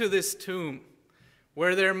running to this tomb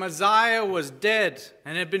where their Messiah was dead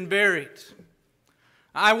and had been buried.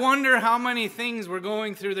 I wonder how many things were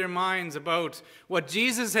going through their minds about what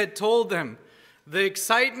Jesus had told them. The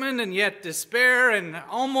excitement and yet despair and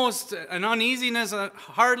almost an uneasiness,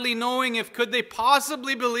 hardly knowing if could they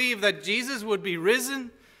possibly believe that Jesus would be risen.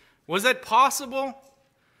 Was that possible?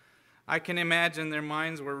 I can imagine their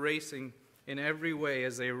minds were racing in every way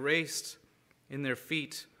as they raced in their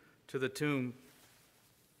feet to the tomb.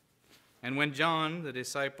 And when John, the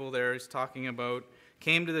disciple there is talking about,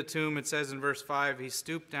 came to the tomb, it says in verse 5, he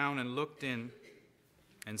stooped down and looked in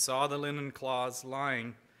and saw the linen cloths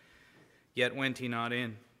lying, yet went he not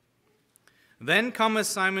in. Then cometh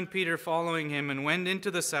Simon Peter following him, and went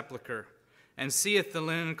into the sepulchre, and seeth the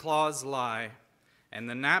linen cloths lie, and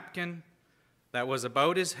the napkin that was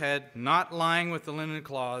about his head, not lying with the linen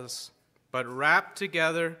cloths, but wrapped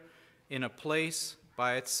together in a place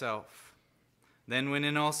by itself. Then went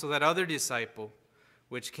in also that other disciple,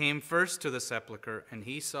 which came first to the sepulchre, and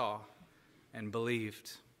he saw and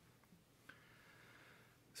believed.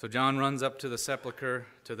 So John runs up to the sepulchre,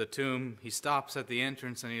 to the tomb. He stops at the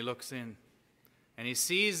entrance and he looks in. And he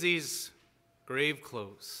sees these grave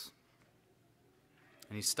clothes.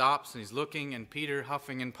 And he stops and he's looking, and Peter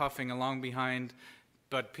huffing and puffing along behind.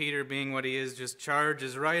 But Peter, being what he is, just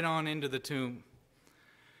charges right on into the tomb.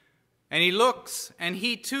 And he looks, and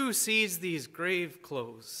he too sees these grave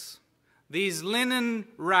clothes, these linen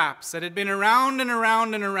wraps that had been around and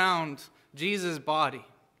around and around Jesus' body.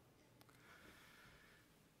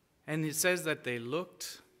 And it says that they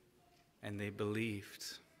looked and they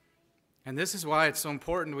believed. And this is why it's so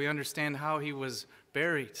important we understand how he was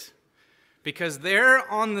buried. Because there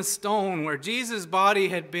on the stone where Jesus' body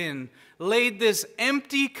had been, laid this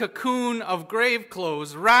empty cocoon of grave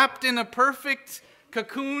clothes, wrapped in a perfect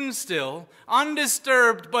cocoon still,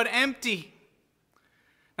 undisturbed but empty.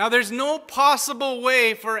 Now there's no possible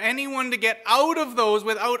way for anyone to get out of those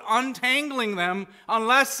without untangling them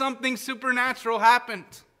unless something supernatural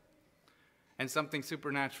happened. And something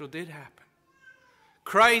supernatural did happen.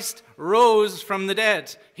 Christ rose from the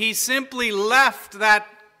dead. He simply left that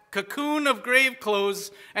cocoon of grave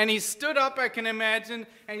clothes, and he stood up, I can imagine,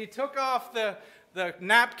 and he took off the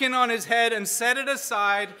napkin on his head and set it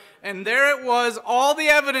aside, and there it was, all the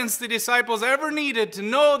evidence the disciples ever needed to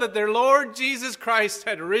know that their Lord Jesus Christ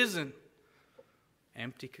had risen.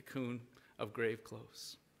 Empty cocoon of grave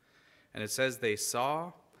clothes. And it says they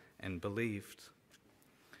saw and believed.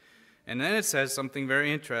 And then it says something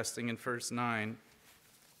very interesting in verse 9.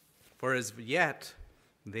 For as yet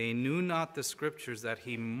they knew not the scriptures that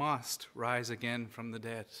he must rise again from the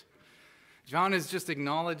dead. John is just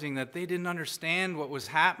acknowledging that they didn't understand what was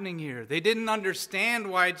happening here. They didn't understand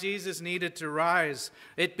why Jesus needed to rise.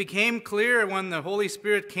 It became clear when the Holy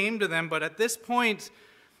Spirit came to them, but at this point,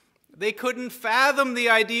 they couldn't fathom the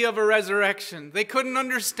idea of a resurrection. They couldn't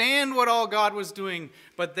understand what all God was doing,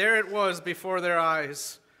 but there it was before their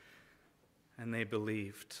eyes, and they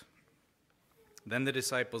believed. Then the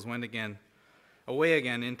disciples went away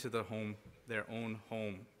again into their own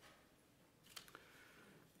home.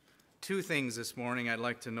 Two things this morning I'd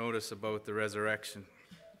like to notice about the resurrection.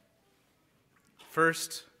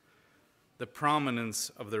 First, the prominence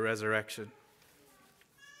of the resurrection.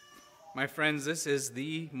 My friends, this is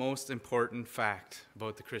the most important fact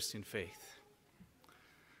about the Christian faith.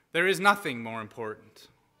 There is nothing more important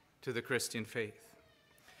to the Christian faith.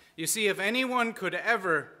 You see, if anyone could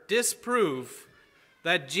ever disprove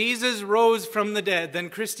that Jesus rose from the dead, then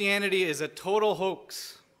Christianity is a total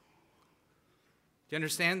hoax. Do you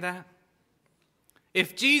understand that?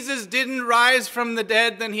 If Jesus didn't rise from the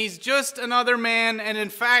dead, then he's just another man, and in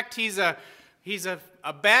fact, he's a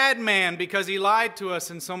bad man because he lied to us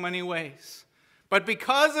in so many ways. But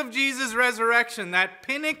because of Jesus' resurrection, that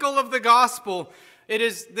pinnacle of the gospel, it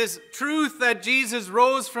is this truth that Jesus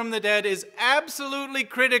rose from the dead is absolutely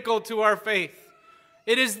critical to our faith.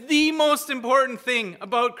 It is the most important thing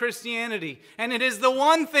about Christianity, and it is the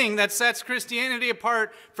one thing that sets Christianity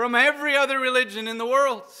apart from every other religion in the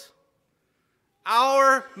world.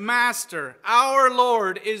 Our Master, our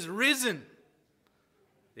Lord, is risen.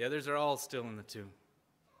 The others are all still in the tomb.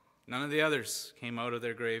 None of the others came out of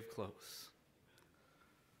their grave clothes.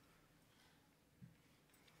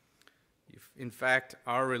 In fact,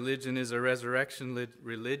 our religion is a resurrection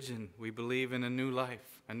religion. We believe in a new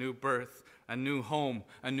life, a new birth, a new home,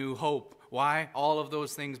 a new hope. Why? All of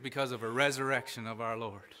those things because of a resurrection of our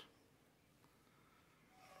Lord.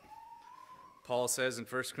 Paul says in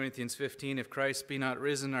 1 Corinthians 15, if Christ be not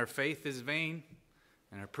risen, our faith is vain,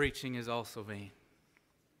 and our preaching is also vain.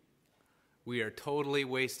 We are totally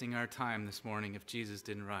wasting our time this morning if Jesus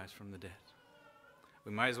didn't rise from the dead.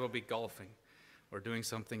 We might as well be golfing or doing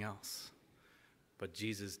something else. But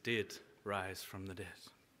Jesus did rise from the dead.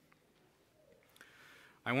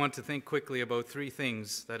 I want to think quickly about three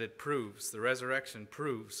things that it proves, the resurrection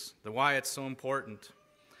proves, why it's so important.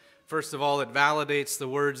 First of all, it validates the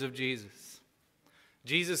words of Jesus.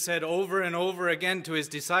 Jesus said over and over again to his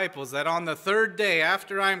disciples that on the third day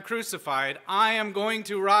after I am crucified, I am going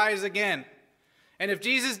to rise again. And if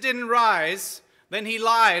Jesus didn't rise, then he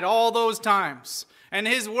lied all those times. And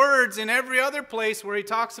his words in every other place where he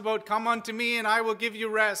talks about, come unto me and I will give you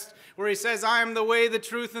rest, where he says, I am the way, the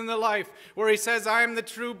truth, and the life, where he says, I am the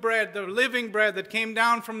true bread, the living bread that came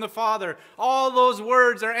down from the Father, all those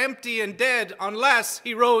words are empty and dead unless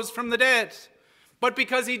he rose from the dead. But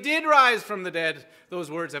because he did rise from the dead, those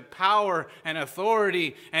words have power and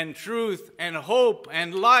authority and truth and hope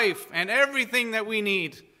and life and everything that we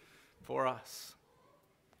need for us.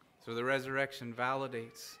 So the resurrection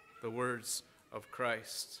validates the words of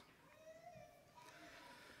Christ.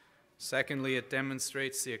 Secondly, it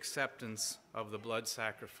demonstrates the acceptance of the blood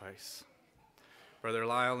sacrifice. Brother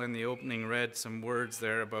Lyle in the opening read some words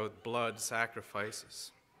there about blood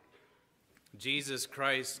sacrifices. Jesus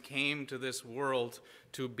Christ came to this world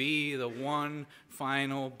to be the one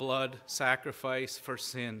final blood sacrifice for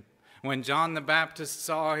sin. When John the Baptist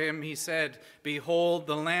saw him, he said, behold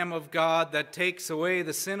the Lamb of God that takes away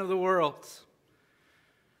the sin of the world.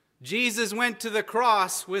 Jesus went to the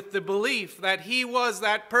cross with the belief that he was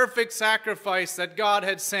that perfect sacrifice that God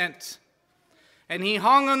had sent. And he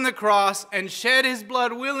hung on the cross and shed his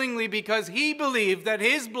blood willingly because he believed that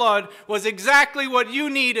his blood was exactly what you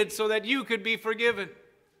needed so that you could be forgiven.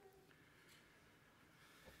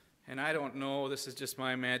 And I don't know, this is just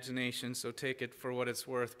my imagination, so take it for what it's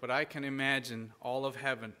worth, but I can imagine all of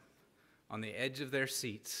heaven on the edge of their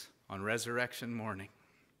seats on resurrection morning.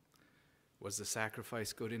 Was the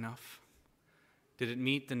sacrifice good enough? Did it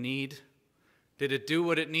meet the need? Did it do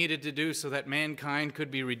what it needed to do so that mankind could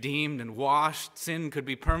be redeemed and washed? Sin could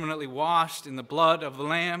be permanently washed in the blood of the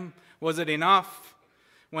Lamb? Was it enough?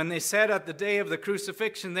 When they said at the day of the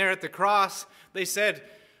crucifixion there at the cross, they said,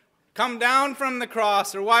 come down from the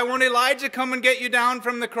cross, or why won't Elijah come and get you down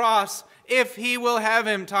from the cross? If he will have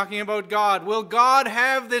him, talking about God. Will God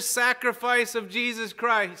have this sacrifice of Jesus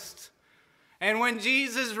Christ? And when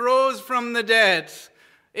Jesus rose from the dead,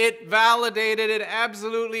 it validated, it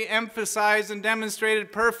absolutely emphasized and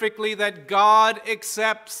demonstrated perfectly that God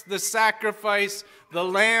accepts the sacrifice, the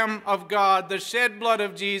Lamb of God, the shed blood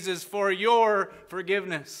of Jesus for your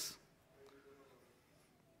forgiveness.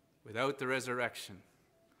 Without the resurrection,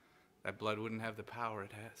 that blood wouldn't have the power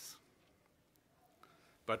it has.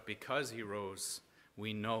 but because he rose,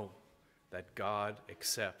 we know that God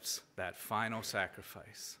accepts that final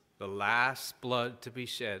sacrifice, the last blood to be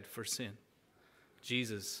shed for sin,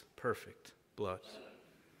 Jesus' perfect blood.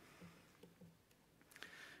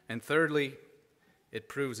 And thirdly, it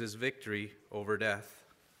proves his victory over death.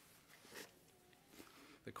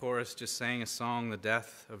 The chorus just sang a song, The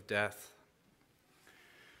Death of Death.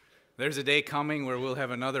 There's a day coming where we'll have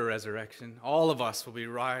another resurrection. All of us will be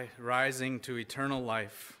rising to eternal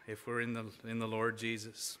life if we're in the Lord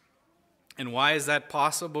Jesus. And why is that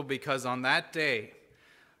possible? Because on that day,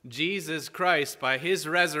 Jesus Christ, by his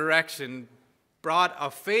resurrection, brought a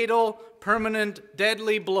fatal, permanent,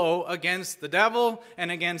 deadly blow against the devil and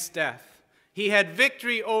against death. He had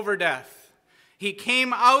victory over death. He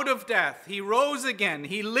came out of death. He rose again.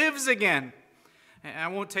 He lives again. And I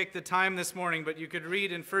won't take the time this morning, but you could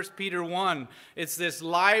read in 1 Peter 1. It's this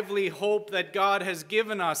lively hope that God has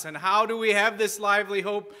given us. And how do we have this lively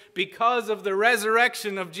hope? Because of the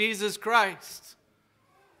resurrection of Jesus Christ.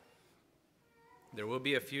 There will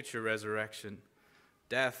be a future resurrection.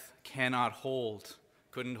 Death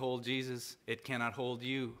couldn't hold Jesus. It cannot hold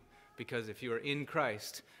you. Because if you are in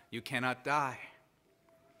Christ, you cannot die.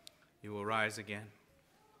 You will rise again.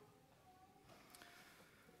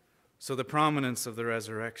 So the prominence of the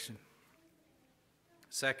resurrection.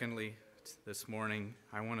 Secondly, this morning,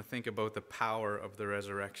 I want to think about the power of the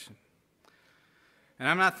resurrection. And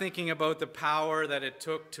I'm not thinking about the power that it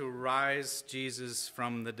took to rise Jesus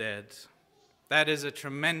from the dead. That is a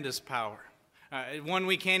tremendous power. One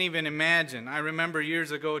we can't even imagine. I remember years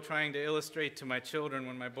ago trying to illustrate to my children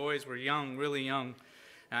when my boys were young, really young.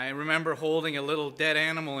 I remember holding a little dead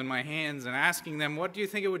animal in my hands and asking them, what do you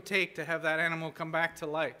think it would take to have that animal come back to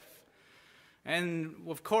life? And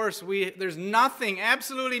of course, there's nothing,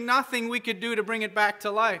 absolutely nothing we could do to bring it back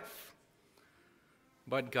to life.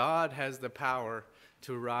 But God has the power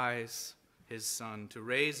to raise his son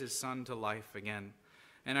to life again.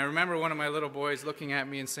 And I remember one of my little boys looking at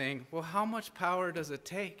me and saying, well, how much power does it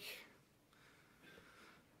take?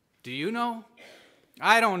 Do you know?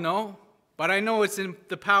 I don't know. But I know it's in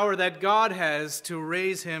the power that God has to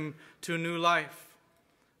raise him to new life.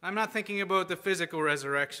 I'm not thinking about the physical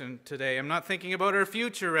resurrection today. I'm not thinking about our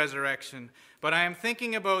future resurrection. But I am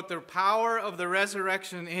thinking about the power of the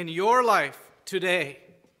resurrection in your life today.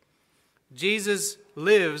 Jesus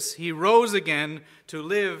lives. He rose again to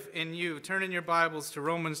live in you. Turn in your Bibles to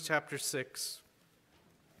Romans chapter 6.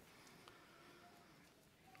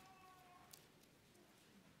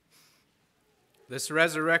 This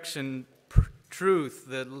resurrection truth,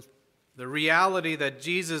 the reality that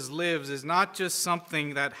Jesus lives, is not just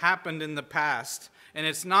something that happened in the past, and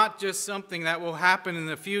it's not just something that will happen in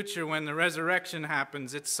the future when the resurrection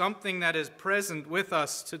happens. It's something that is present with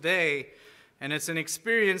us today, and it's an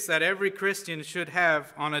experience that every Christian should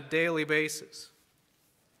have on a daily basis.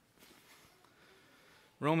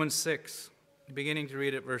 Romans 6, beginning to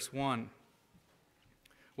read at verse 1.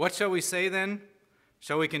 What shall we say then?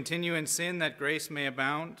 Shall we continue in sin that grace may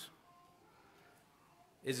abound?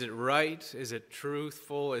 Is it right? Is it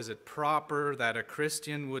truthful? Is it proper that a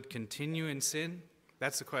Christian would continue in sin?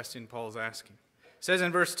 That's the question Paul's asking. It says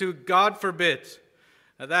in verse 2, God forbid.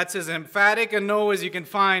 Now that's as emphatic a no as you can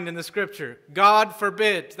find in the Scripture. God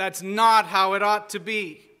forbid. That's not how it ought to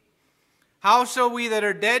be. How shall we that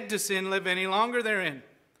are dead to sin live any longer therein?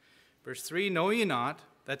 Verse 3, know ye not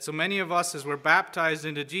that so many of us as were baptized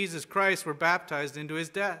into Jesus Christ were baptized into his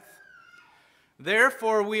death?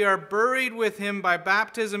 Therefore, we are buried with him by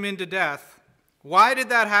baptism into death. Why did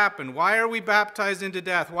that happen? Why are we baptized into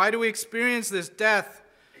death? Why do we experience this death?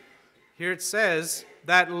 Here it says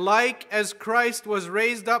that like as Christ was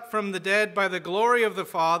raised up from the dead by the glory of the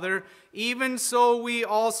Father, even so we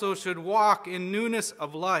also should walk in newness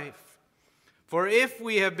of life. For if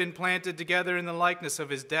we have been planted together in the likeness of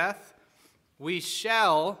his death, we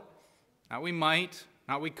shall, not we might,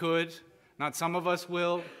 not we could, not some of us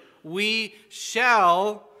will, we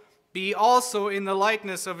shall be also in the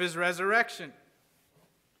likeness of his resurrection.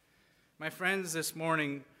 My friends, this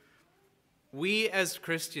morning, we as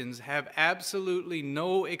Christians have absolutely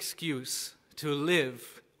no excuse to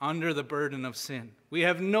live under the burden of sin. We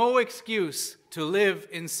have no excuse to live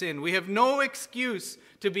in sin. We have no excuse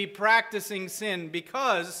to be practicing sin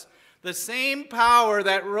because the same power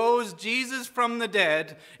that rose Jesus from the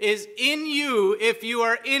dead is in you if you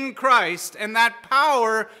are in Christ. And that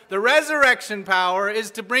power, the resurrection power, is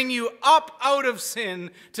to bring you up out of sin,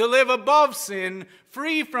 to live above sin,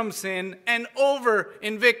 free from sin, and over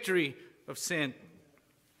in victory of sin.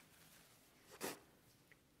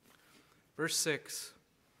 Verse 6.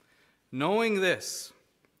 Knowing this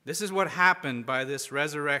is what happened by this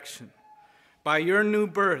resurrection. by your new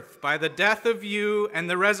birth, by the death of you and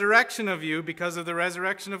the resurrection of you because of the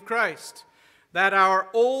resurrection of Christ, that our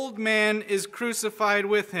old man is crucified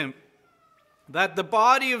with him, that the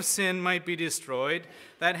body of sin might be destroyed,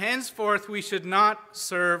 that henceforth we should not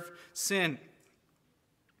serve sin.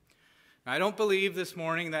 I don't believe this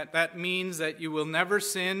morning that that means that you will never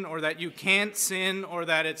sin, or that you can't sin, or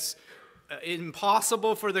that it's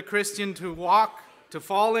impossible for the Christian to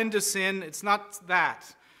fall into sin. It's not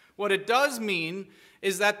that. What it does mean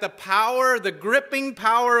is that the power, the gripping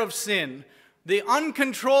power of sin, the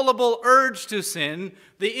uncontrollable urge to sin,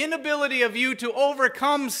 the inability of you to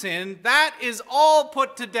overcome sin, that is all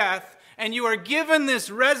put to death, and you are given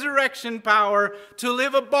this resurrection power to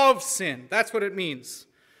live above sin. That's what it means.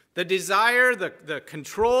 The desire, the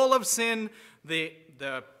control of sin, the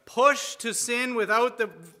push to sin without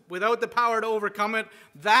the power to overcome it,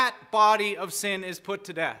 that body of sin is put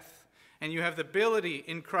to death. And you have the ability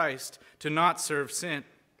in Christ to not serve sin.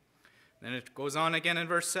 Then it goes on again in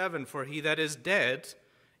verse 7, for he that is dead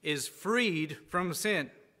is freed from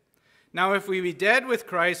sin. Now if we be dead with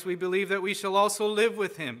Christ, we believe that we shall also live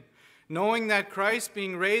with him, knowing that Christ,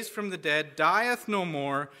 being raised from the dead, dieth no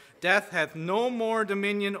more, death hath no more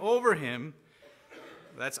dominion over him.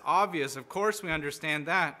 That's obvious. Of course we understand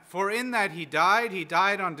that. For in that he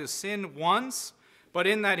died unto sin once, but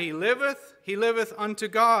in that he liveth unto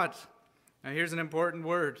God. Now here's an important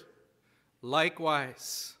word.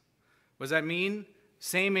 Likewise. What does that mean?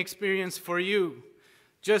 Same experience for you.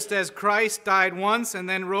 Just as Christ died once and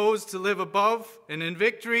then rose to live above and in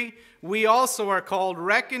victory, we also are called,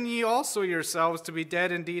 reckon ye also yourselves to be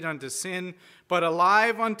dead indeed unto sin, but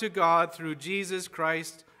alive unto God through Jesus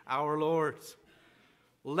Christ our Lord.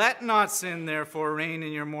 Let not sin therefore reign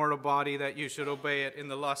in your mortal body, that you should obey it in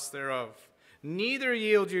the lusts thereof. Neither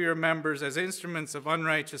yield you your members as instruments of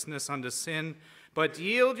unrighteousness unto sin, but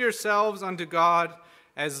yield yourselves unto God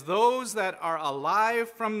as those that are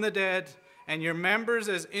alive from the dead, and your members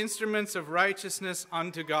as instruments of righteousness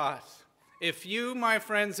unto God. If you, my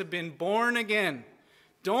friends, have been born again,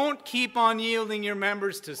 don't keep on yielding your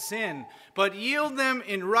members to sin, but yield them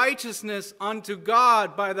in righteousness unto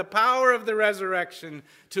God by the power of the resurrection,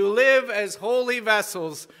 to live as holy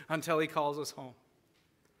vessels until he calls us home.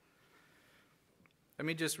 Let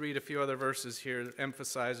me just read a few other verses here that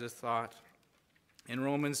emphasize this thought. In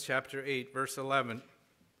Romans chapter 8, verse 11.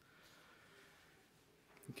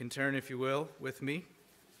 You can turn, if you will, with me.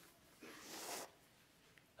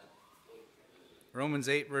 Romans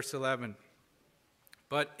 8, verse 11.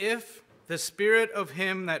 But if the Spirit of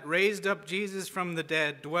him that raised up Jesus from the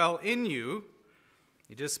dead dwell in you,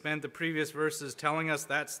 he just spent the previous verses telling us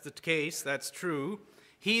that's the case, that's true.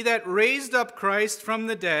 He that raised up Christ from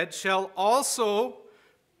the dead shall also,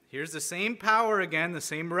 here's the same power again, the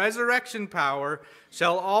same resurrection power,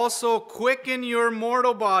 shall also quicken your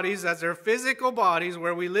mortal bodies, as their physical bodies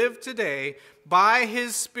where we live today, by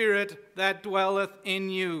his Spirit that dwelleth in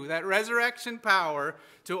you. That resurrection power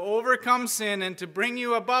to overcome sin and to bring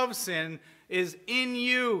you above sin is in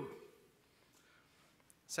you.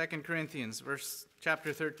 2 Corinthians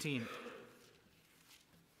chapter 13.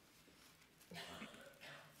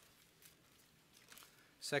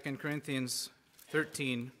 Second Corinthians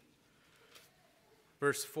 13,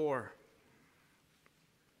 verse 4.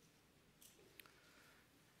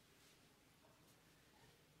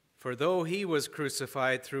 For though he was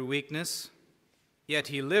crucified through weakness, yet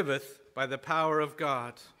he liveth by the power of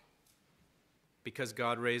God, because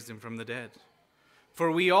God raised him from the dead.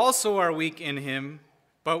 For we also are weak in him,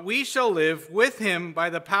 but we shall live with him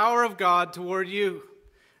by the power of God toward you.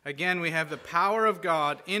 Again, we have the power of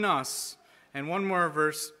God in us. And one more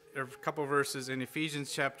verse, or a couple verses in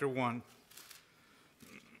Ephesians chapter 1.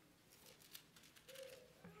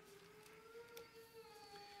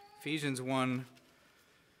 Ephesians 1,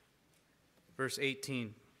 verse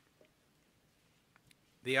 18.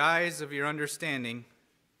 The eyes of your understanding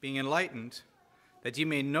being enlightened, that ye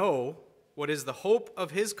may know what is the hope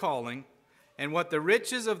of his calling, and what the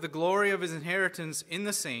riches of the glory of his inheritance in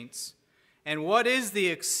the saints, and what is the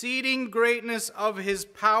exceeding greatness of his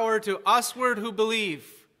power to usward who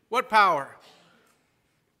believe. What power?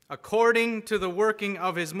 According to the working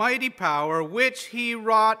of his mighty power, which he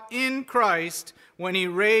wrought in Christ when he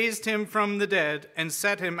raised him from the dead and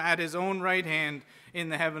set him at his own right hand in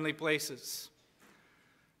the heavenly places.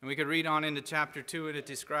 And we could read on into chapter 2, and it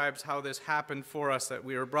describes how this happened for us, that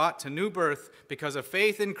we were brought to new birth because of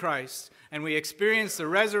faith in Christ, and we experience the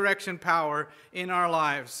resurrection power in our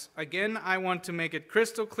lives. Again, I want to make it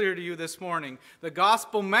crystal clear to you this morning. The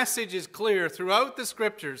gospel message is clear throughout the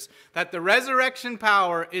scriptures that the resurrection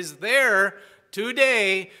power is there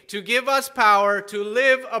today to give us power to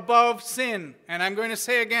live above sin. And I'm going to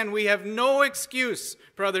say again, we have no excuse,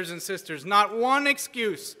 brothers and sisters, not one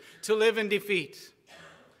excuse to live in defeat.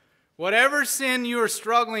 Whatever sin you are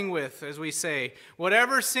struggling with, as we say,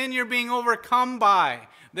 whatever sin you're being overcome by,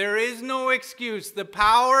 there is no excuse. The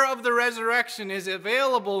power of the resurrection is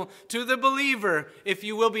available to the believer. If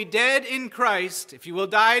you will be dead in Christ, if you will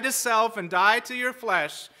die to self and die to your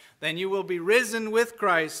flesh, then you will be risen with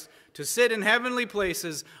Christ to sit in heavenly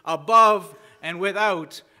places above and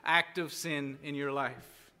without active sin in your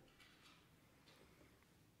life.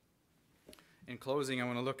 In closing, I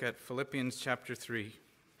want to look at Philippians chapter 3.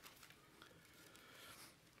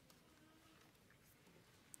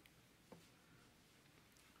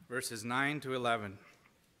 Verses 9 to 11.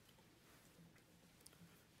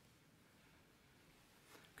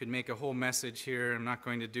 Could make a whole message here. I'm not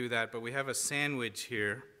going to do that, but we have a sandwich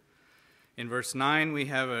here. In verse 9, we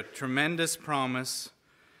have a tremendous promise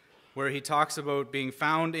where he talks about being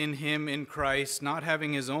found in him, in Christ, not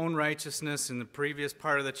having his own righteousness. In the previous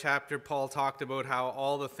part of the chapter, Paul talked about how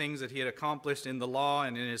all the things that he had accomplished in the law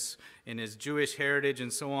and in his Jewish heritage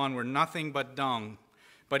and so on were nothing but dung.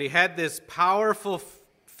 But he had this powerful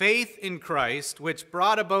faith in Christ, which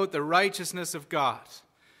brought about the righteousness of God.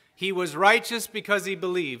 He was righteous because he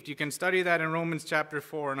believed. You can study that in Romans chapter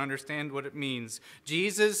 4 and understand what it means.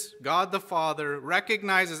 Jesus, God the Father,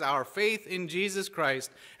 recognizes our faith in Jesus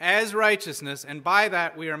Christ as righteousness, and by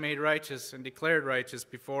that we are made righteous and declared righteous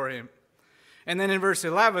before him. And then in verse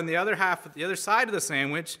 11, the other side of the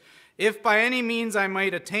sandwich, if by any means I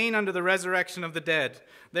might attain unto the resurrection of the dead.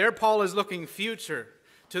 There Paul is looking future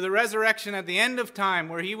to the resurrection at the end of time,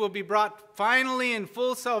 where he will be brought finally in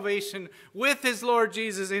full salvation with his Lord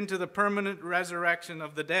Jesus into the permanent resurrection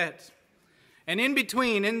of the dead. And in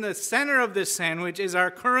between, in the center of this sandwich, is our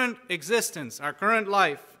current existence, our current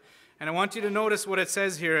life. And I want you to notice what it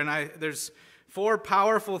says here, and there's 4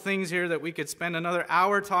 powerful things here that we could spend another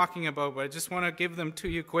hour talking about, but I just want to give them to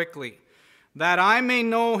you quickly. That I may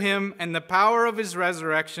know him and the power of his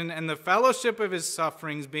resurrection and the fellowship of his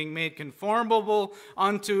sufferings, being made conformable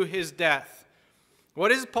unto his death.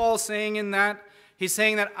 What is Paul saying in that? He's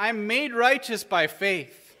saying that I'm made righteous by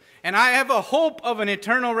faith, and I have a hope of an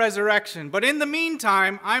eternal resurrection. But in the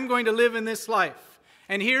meantime, I'm going to live in this life.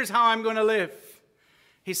 And here's how I'm going to live.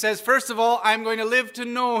 He says, first of all, I'm going to live to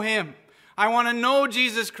know him. I want to know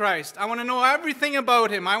Jesus Christ. I want to know everything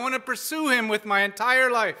about him. I want to pursue him with my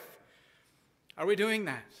entire life. Are we doing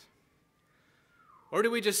that? Or do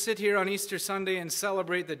we just sit here on Easter Sunday and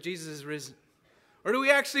celebrate that Jesus is risen? Or do we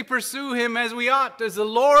actually pursue him as we ought, as the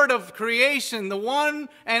Lord of creation, the one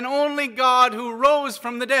and only God who rose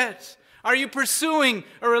from the dead? Are you pursuing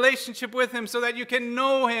a relationship with him so that you can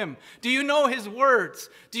know him? Do you know his words?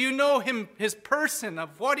 Do you know him, his person,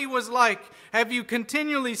 of what he was like? Have you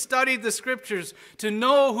continually studied the scriptures to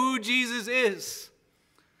know who Jesus is?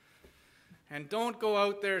 And don't go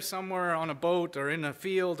out there somewhere on a boat or in a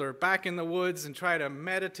field or back in the woods and try to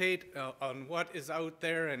meditate on what is out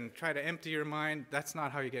there and try to empty your mind. That's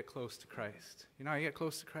not how you get close to Christ. You know how you get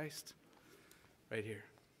close to Christ? Right here.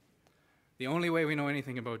 The only way we know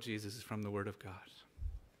anything about Jesus is from the Word of God.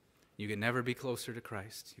 You can never be closer to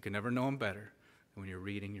Christ. You can never know him better than when you're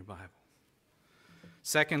reading your Bible.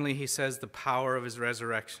 Secondly, he says the power of his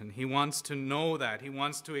resurrection. He wants to know that. He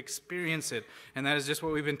wants to experience it. And that is just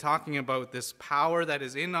what we've been talking about, this power that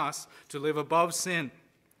is in us to live above sin.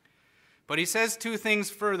 But he says 2 things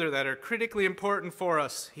further that are critically important for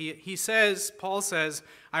us. He says, Paul says,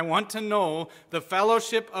 I want to know the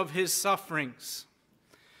fellowship of his sufferings.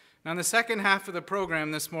 Now in the second half of the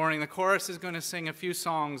program this morning, the chorus is going to sing a few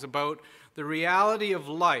songs about the reality of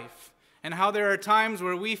life. And how there are times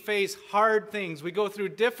where we face hard things. We go through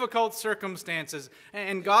difficult circumstances.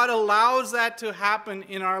 And God allows that to happen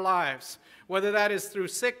in our lives. Whether that is through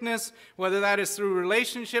sickness, whether that is through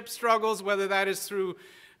relationship struggles, whether that is through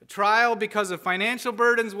trial because of financial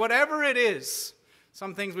burdens, whatever it is.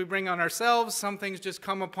 Some things we bring on ourselves, some things just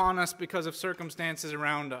come upon us because of circumstances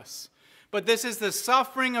around us. But this is the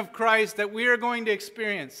suffering of Christ that we are going to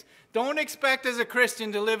experience. Don't expect as a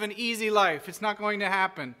Christian to live an easy life. It's not going to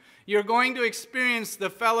happen. You're going to experience the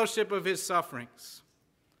fellowship of his sufferings.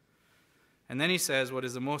 And then he says what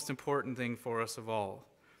is the most important thing for us of all,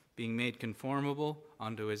 being made conformable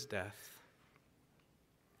unto his death.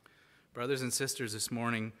 Brothers and sisters, this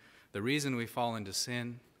morning, the reason we fall into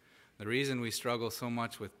sin, the reason we struggle so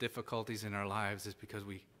much with difficulties in our lives is because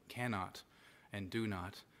we cannot and do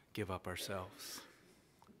not give up ourselves.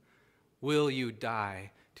 Will you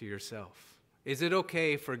die to yourself? Is it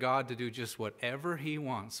okay for God to do just whatever he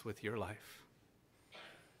wants with your life?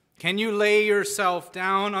 Can you lay yourself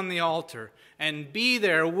down on the altar and be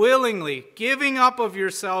there willingly, giving up of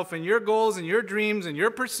yourself and your goals and your dreams and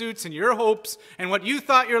your pursuits and your hopes and what you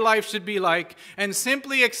thought your life should be like, and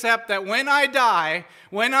simply accept that when I die,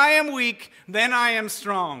 when I am weak, then I am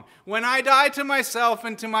strong. When I die to myself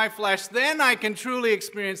and to my flesh, then I can truly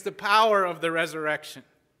experience the power of the resurrection.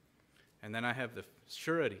 And then I have the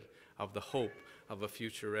surety of the hope of a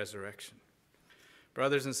future resurrection.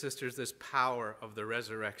 Brothers and sisters, this power of the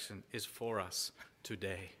resurrection is for us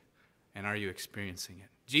today. And are you experiencing it?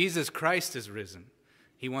 Jesus Christ is risen.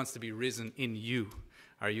 He wants to be risen in you.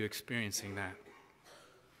 Are you experiencing that?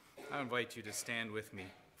 I invite you to stand with me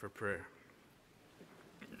for prayer.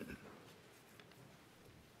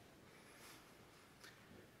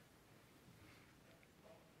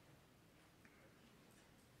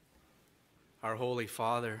 Our Holy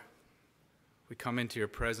Father, we come into your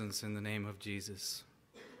presence in the name of Jesus.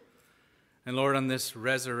 And Lord, on this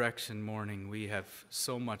resurrection morning, we have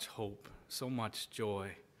so much hope, so much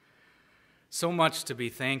joy, so much to be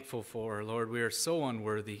thankful for. Lord, we are so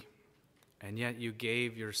unworthy, and yet you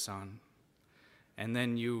gave your Son, and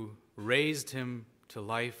then you raised him to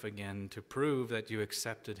life again to prove that you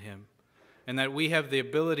accepted him, and that we have the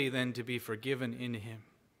ability then to be forgiven in him.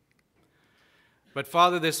 But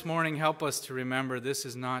Father, this morning, help us to remember this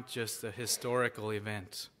is not just a historical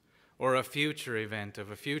event or a future event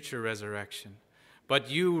of a future resurrection, but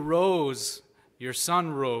you rose, your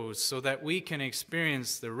Son rose, so that we can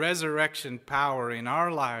experience the resurrection power in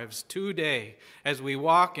our lives today as we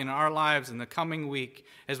walk in our lives in the coming week,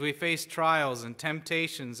 as we face trials and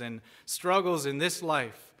temptations and struggles in this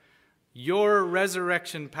life. Your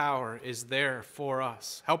resurrection power is there for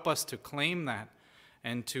us. Help us to claim that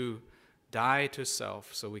and to die to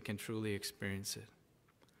self so we can truly experience it.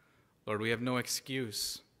 Lord, we have no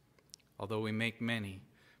excuse, although we make many,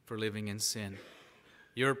 for living in sin.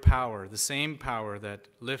 Your power, the same power that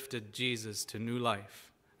lifted Jesus to new life,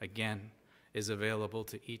 again, is available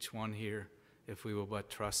to each one here if we will but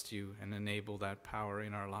trust you and enable that power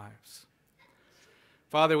in our lives.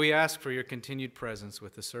 Father, we ask for your continued presence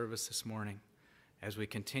with the service this morning. As we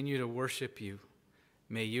continue to worship you,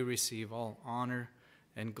 may you receive all honor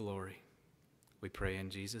and glory. We pray in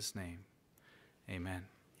Jesus' name. Amen.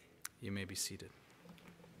 You may be seated.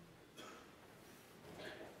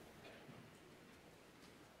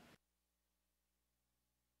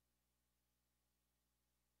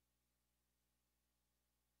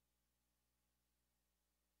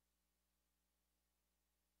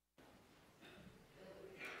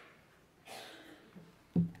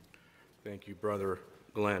 Thank you, Brother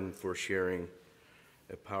Glenn, for sharing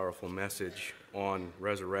a powerful message on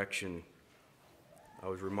resurrection. I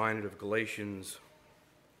was reminded of Galatians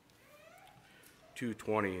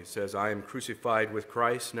 2:20. It says, I am crucified with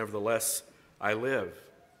Christ, nevertheless I live.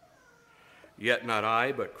 Yet not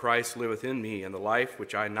I, but Christ liveth in me, and the life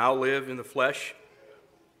which I now live in the flesh,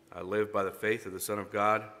 I live by the faith of the Son of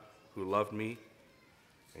God, who loved me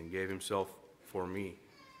and gave himself for me.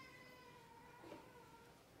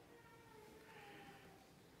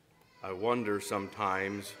 I wonder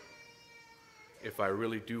sometimes if I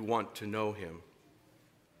really do want to know him.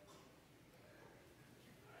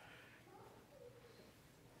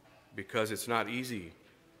 Because it's not easy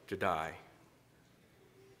to die.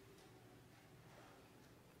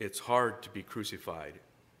 It's hard to be crucified.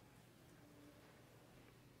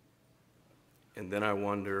 And then I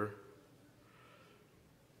wonder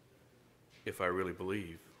if I really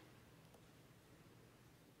believe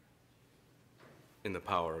in the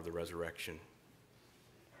power of the resurrection.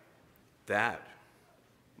 That,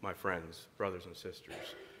 my friends, brothers and sisters,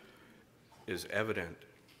 is evident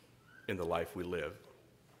in the life we live.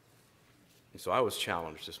 And so I was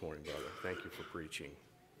challenged this morning, brother. Thank you for preaching.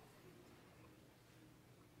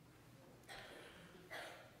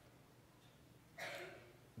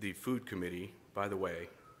 The food committee, by the way,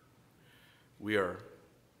 we are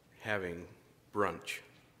having brunch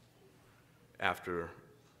after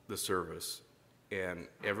the service, and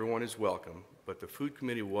everyone is welcome, but the food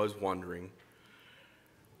committee was wondering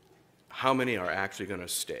how many are actually going to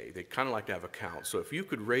stay. They kind of like to have a count. So if you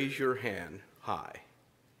could raise your hand high,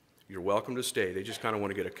 you're welcome to stay. They just kind of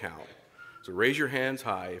want to get a count. So raise your hands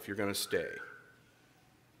high if you're going to stay.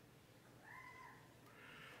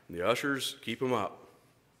 And the ushers, keep them up.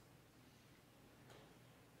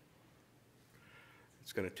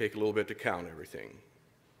 It's going to take a little bit to count everything.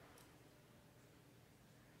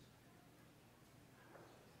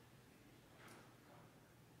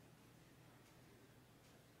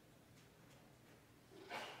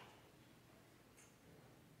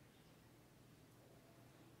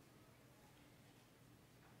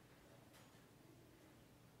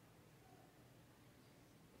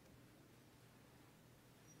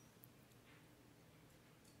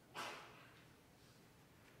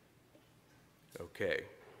 okay.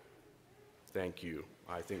 Thank you.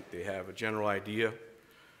 I think they have a general idea.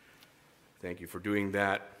 Thank you for doing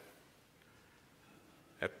that.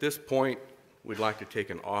 At this point, we'd like to take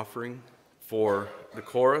an offering for the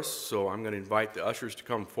chorus, so I'm going to invite the ushers to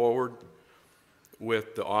come forward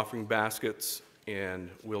with the offering baskets, and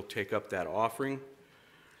we'll take up that offering.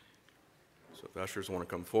 So if the ushers want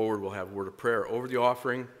to come forward, we'll have a word of prayer over the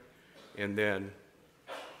offering, and then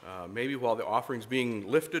maybe while the offering's being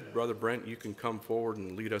lifted, Brother Brent, you can come forward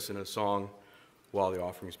and lead us in a song while the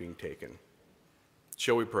offering is being taken.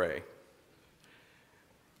 Shall we pray?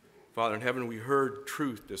 Father in heaven, we heard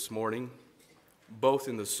truth this morning, both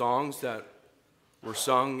in the songs that were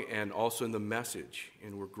sung and also in the message,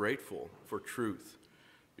 and we're grateful for truth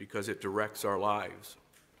because it directs our lives.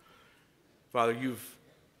 Father, you've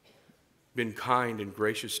been kind and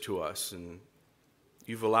gracious to us, and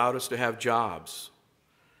you've allowed us to have jobs,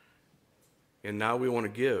 and now we want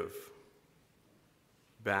to give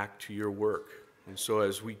back to your work. And so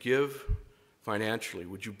as we give financially,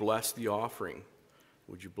 would you bless the offering?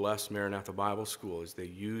 Would you bless Maranatha Bible School as they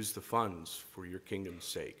use the funds for your kingdom's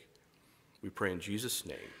sake? We pray in Jesus'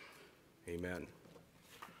 name. Amen.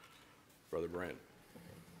 Brother Brent.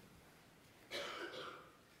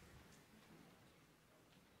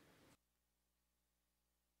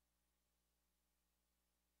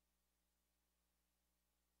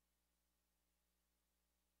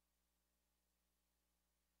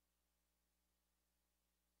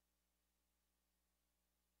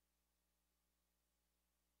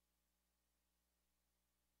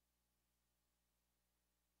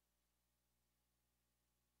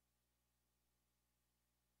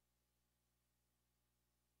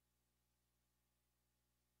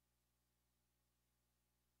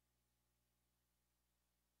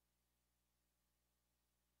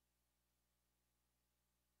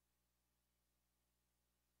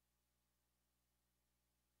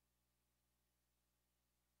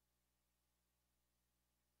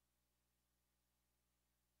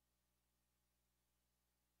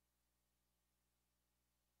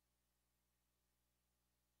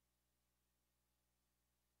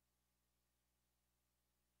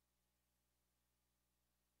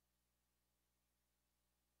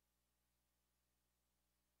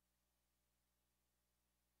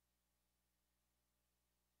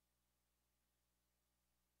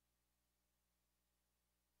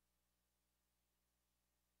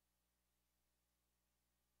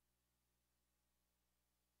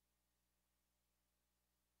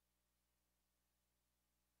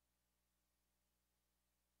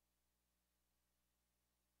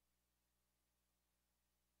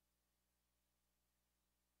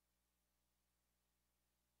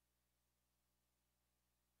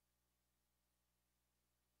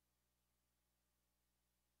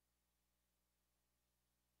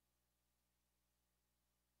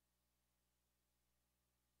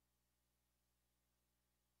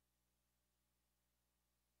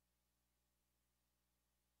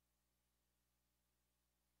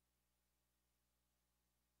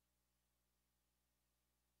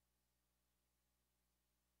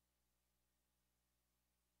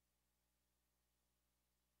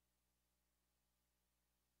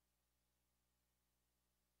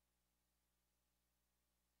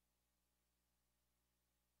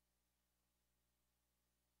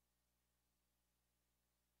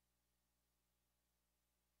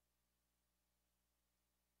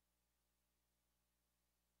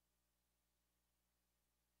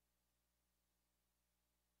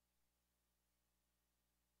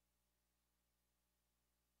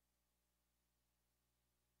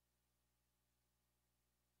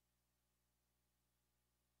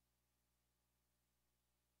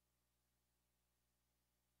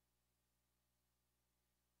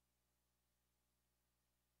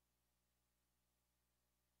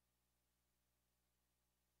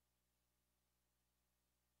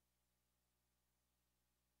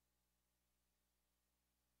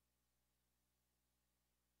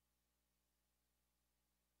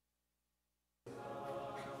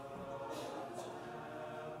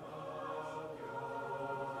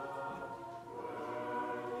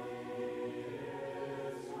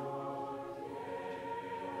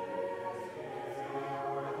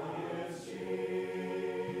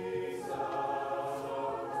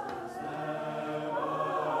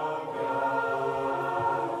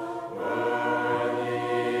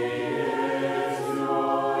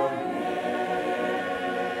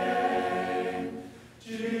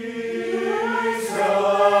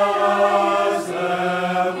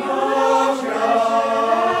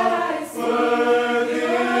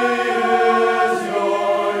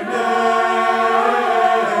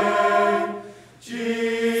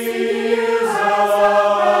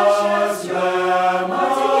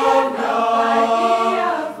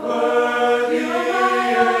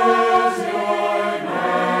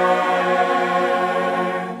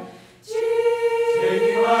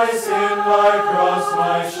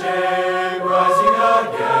 name. Rising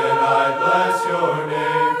again, I bless your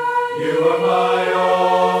name. You are my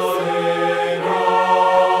all in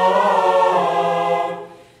all.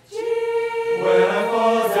 When I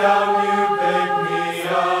fall down, you pick me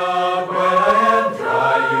up. When I am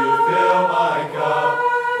dry, you fill my cup.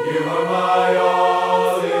 You are my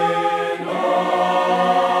all in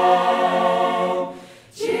all.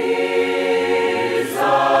 Jesus,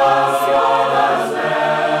 you're the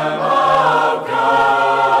Lamb of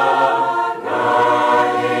God.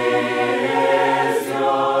 Worthy is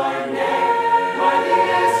your name. Worthy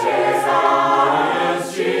is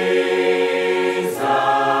Jesus.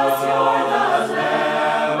 You're the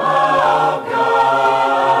Lamb of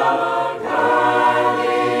God.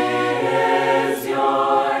 Worthy is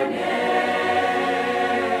your name.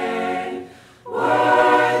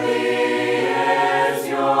 Worthy is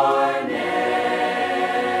your name.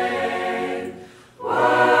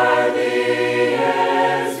 Worthy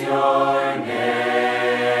is your name.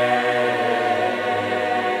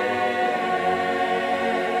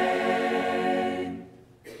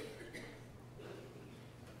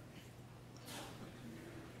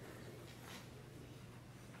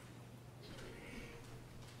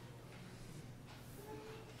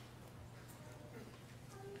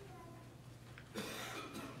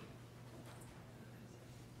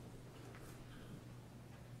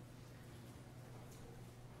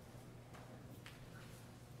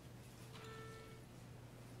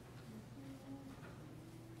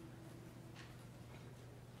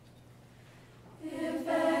 If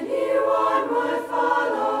anyone would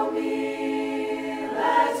follow me,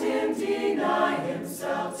 let him deny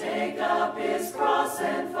himself, take up his cross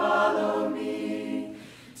and follow me.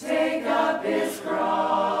 Take up his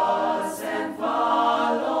cross and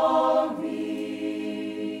follow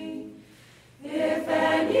me. If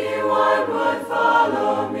anyone would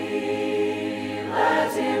follow me,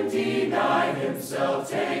 let him deny himself,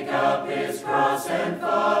 take up his cross and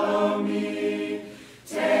follow me.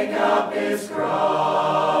 Take up his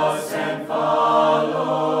cross and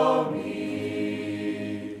follow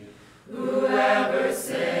me. Whoever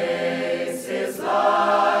saves his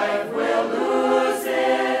life will lose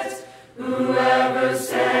it. Whoever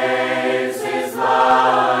saves his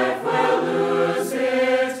life will lose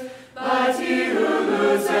it. But he who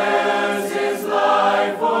loses his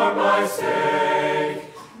life for my sake,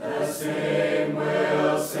 the same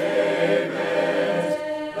will save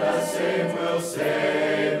it. The same will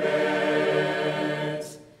save it.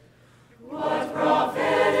 What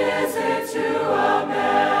profit is it to a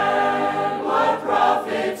man? What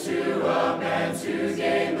profit to a man to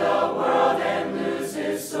gain the world and lose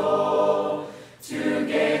his soul? To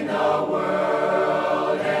gain the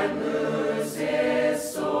world and lose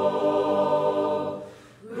his soul.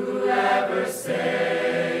 Whoever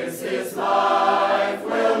saves his life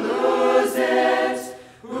will lose it.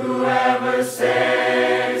 Whoever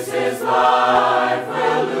saves his life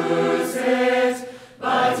will lose it.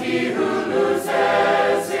 But he who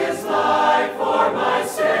loses his life for my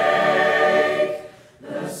sake,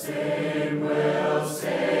 the same will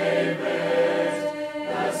save it.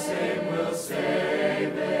 The same will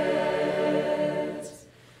save it.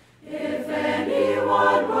 If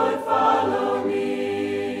anyone would follow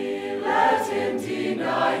me, let him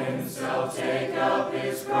deny himself, take up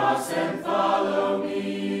his cross and follow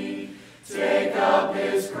me. Take up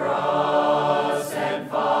his cross and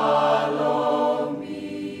follow me.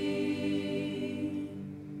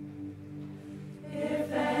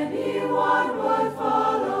 If anyone would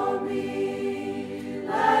follow me,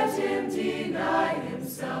 let him deny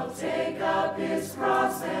himself, take up his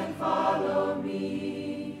cross and follow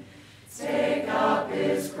me. Take up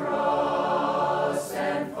his cross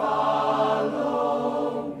and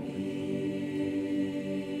follow me.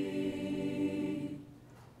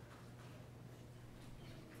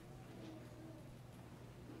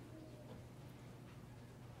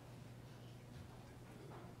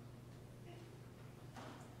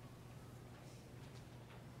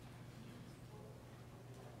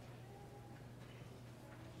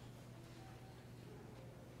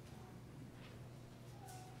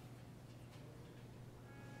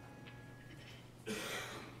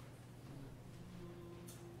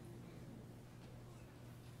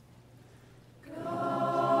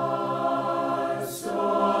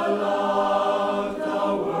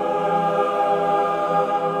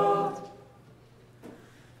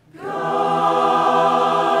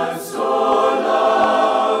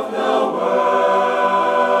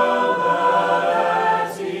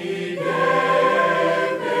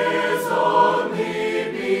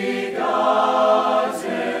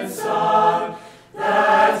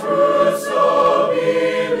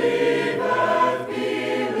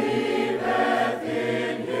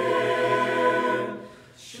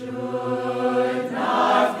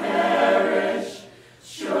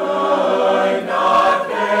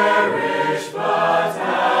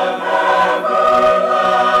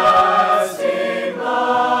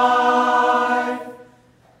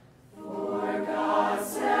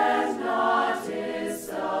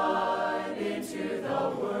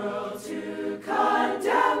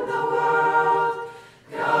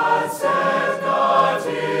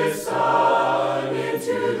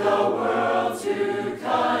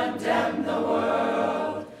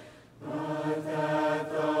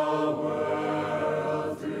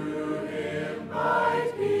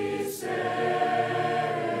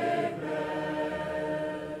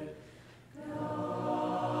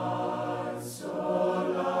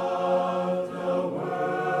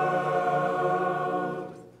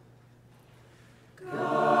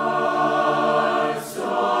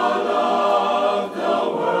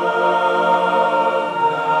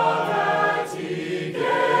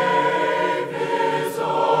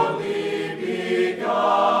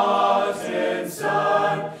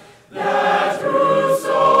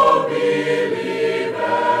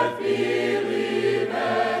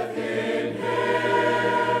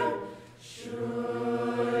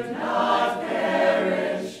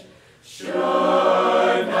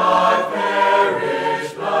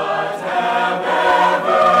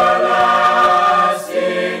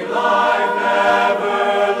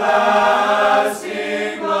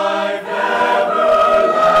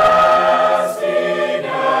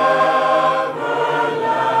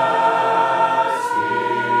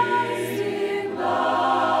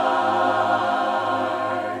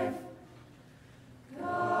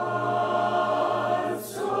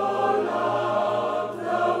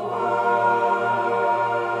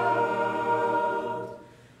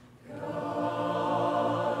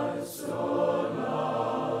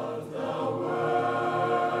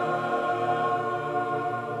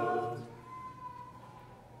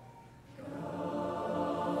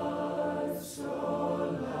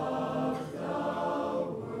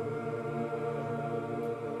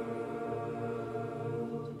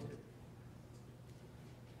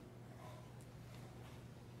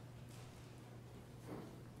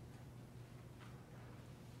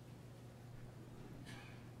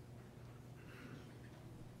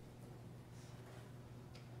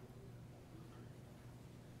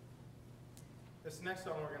 This next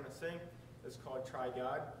song we're going to sing is called Try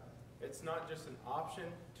God. It's not just an option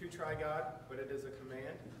to try God, but it is a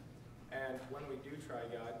command. And when we do try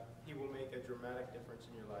God, He will make a dramatic difference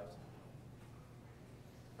in your lives.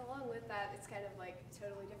 Along with that, it's kind of like a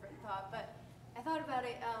totally different thought, but I thought about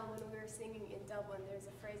it when we were singing in Dublin. There's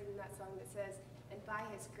a phrase in that song that says, "And by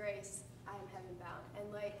His grace, I am heaven bound."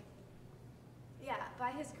 And like, yeah, by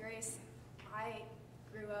His grace, I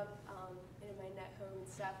grew up in a Mennonite home and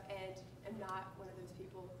stuff, and am not one of those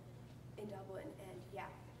people in Dublin. And yeah,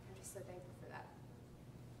 I'm just so thankful for that.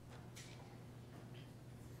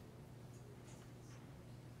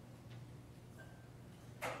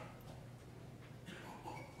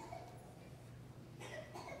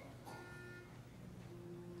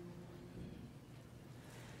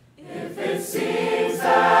 If it seems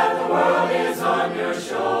that the world is on your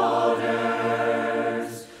shoulders,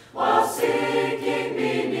 while sinking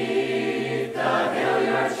beneath the hill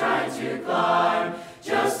you're trying to climb,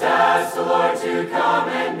 just ask the Lord to come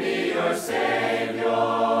and be your Savior,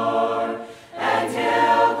 and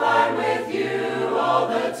He'll climb with you all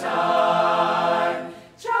the time.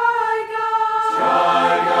 Try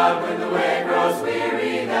God when the way grows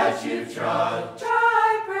weary that you've trod.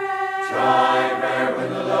 Try prayer when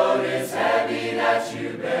the load is heavy that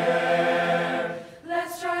you bear.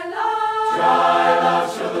 Let's try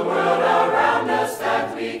love, show the world around us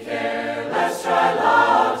that we care. Let's try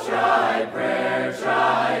love, try prayer,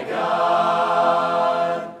 try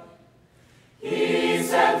God. He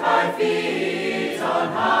set my feet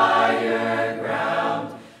on higher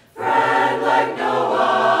ground, friend like no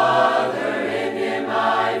other in Him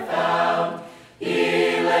I found.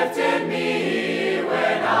 He lifted me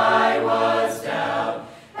when I was down,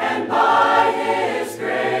 and by His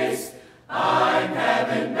grace I'm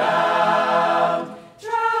heaven bound.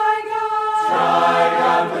 Try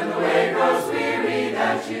God when the way grows weary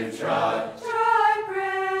that you've trod.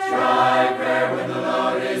 Try prayer when the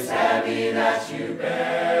load is heavy that you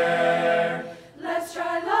bear. Let's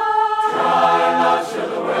try love, show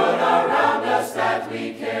the world around us that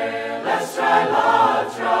we care. Let's try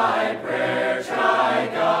love, try prayer, try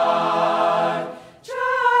God.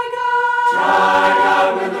 Try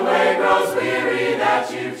God when the way grows weary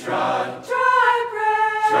that you've trod. Try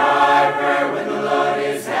prayer when the load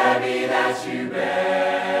is heavy that you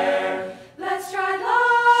bear. Let's try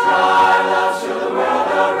love, show the world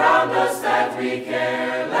around us that we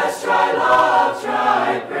care. Let's try love,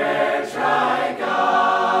 try prayer, try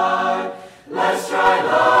God. Let's try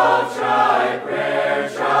love, try prayer,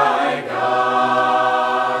 try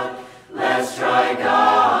God. Let's try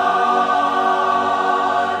God.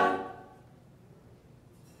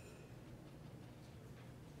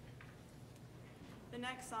 The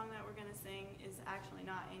next song that we're going to sing is actually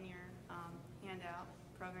not in your handout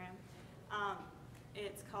program.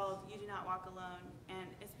 It's called "You Do Not Walk Alone,"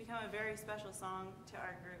 and it's become a very special song to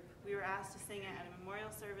our group. We were asked to sing it at a memorial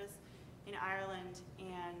service in Ireland,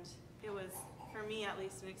 and it was, for me at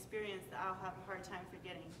least, an experience that I'll have a hard time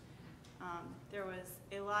forgetting. There was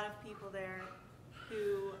a lot of people there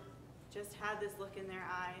who just had this look in their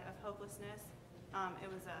eye of hopelessness. It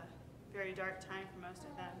was a very dark time for most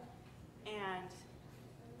of them. And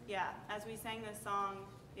yeah, as we sang this song,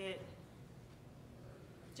 it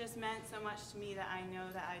just meant so much to me that I know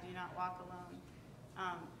that I do not walk alone.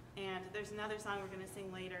 And there's another song we're going to sing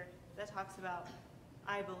later that talks about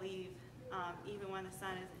I believe, even when the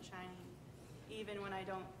sun isn't shining. Even when I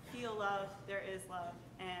don't feel love, there is love.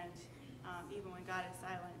 And even when God is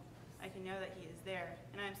silent, I can know that He is there.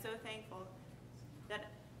 And I'm so thankful that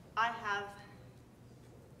I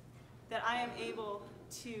am able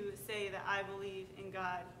to say that I believe in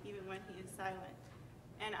God even when He is silent.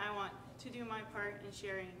 And I want to do my part in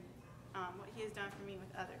sharing what He has done for me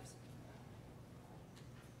with others.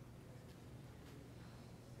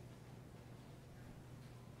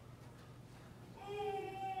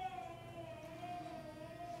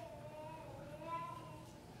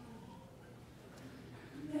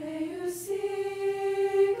 May you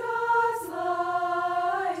see God's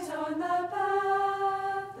light on the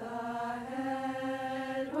path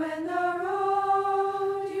ahead when the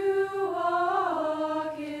road you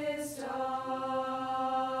walk is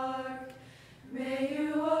dark. May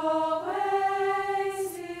you walk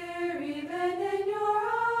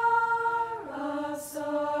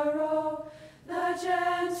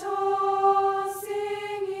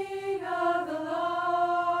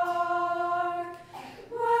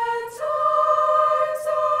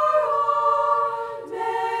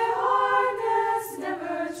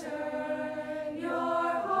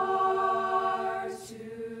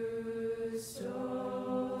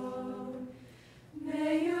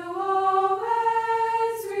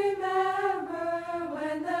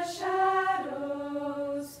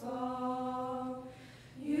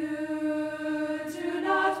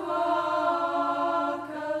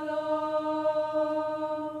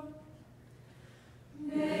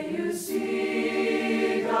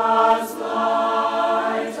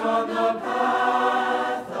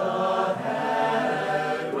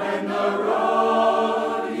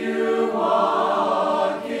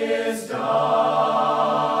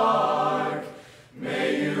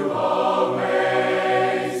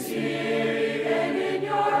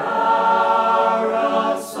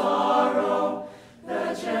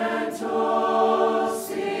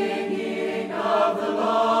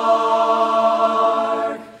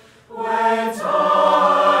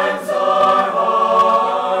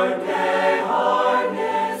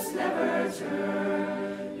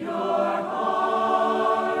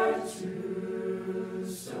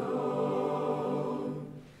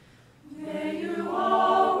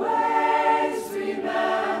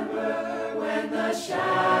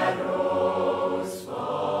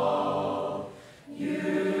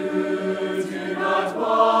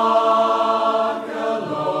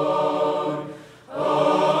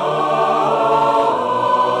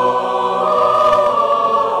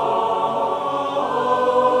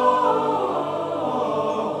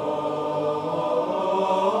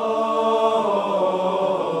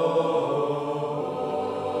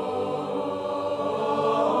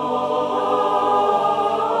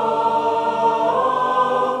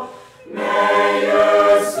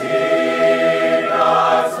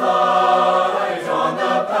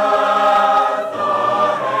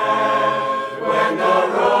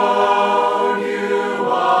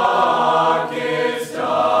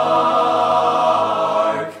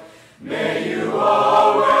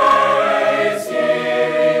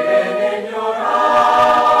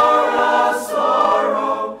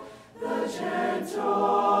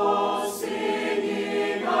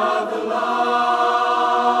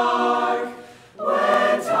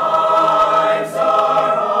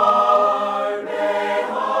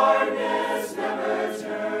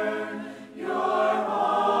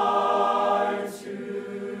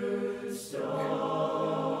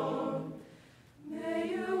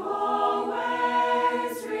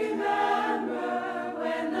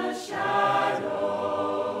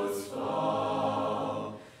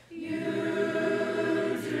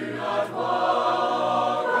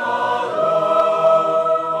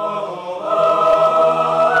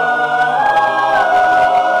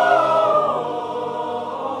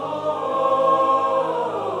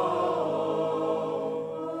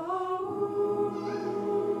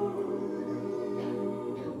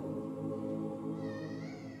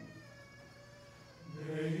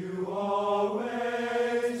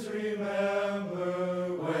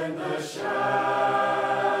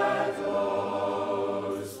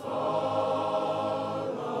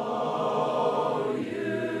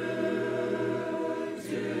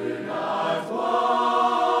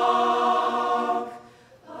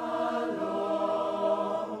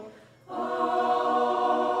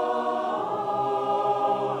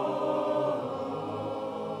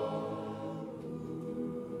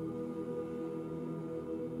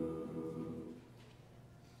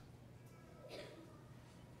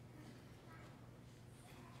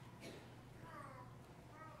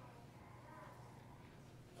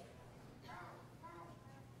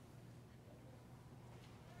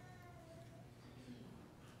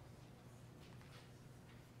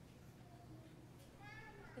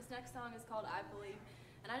next song is called I Believe.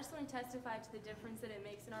 And I just want to testify to the difference that it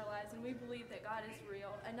makes in our lives. And we believe that God is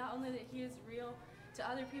real. And not only that he is real to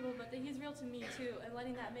other people, but that he's real to me too. And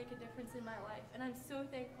letting that make a difference in my life. And I'm so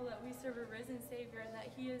thankful that we serve a risen Savior and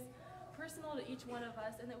that he is personal to each one of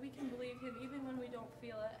us. And that we can believe him even when we don't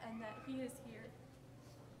feel it. And that he is here.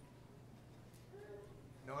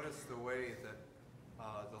 Notice the way that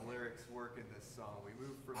the lyrics work in this song. We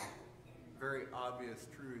move from very obvious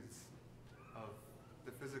truths of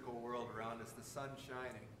the physical world around us, the sun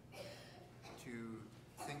shining, to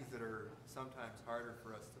things that are sometimes harder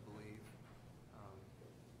for us to believe.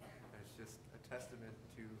 And it's just a testament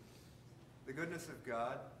to the goodness of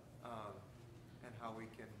God and how we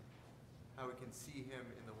can see him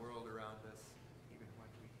in the world around us, even when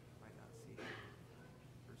we might not see him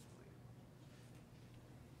personally.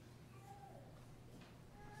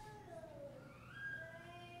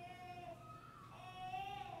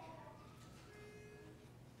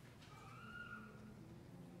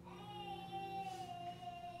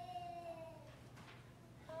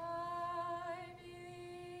 I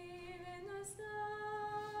believe in the sun.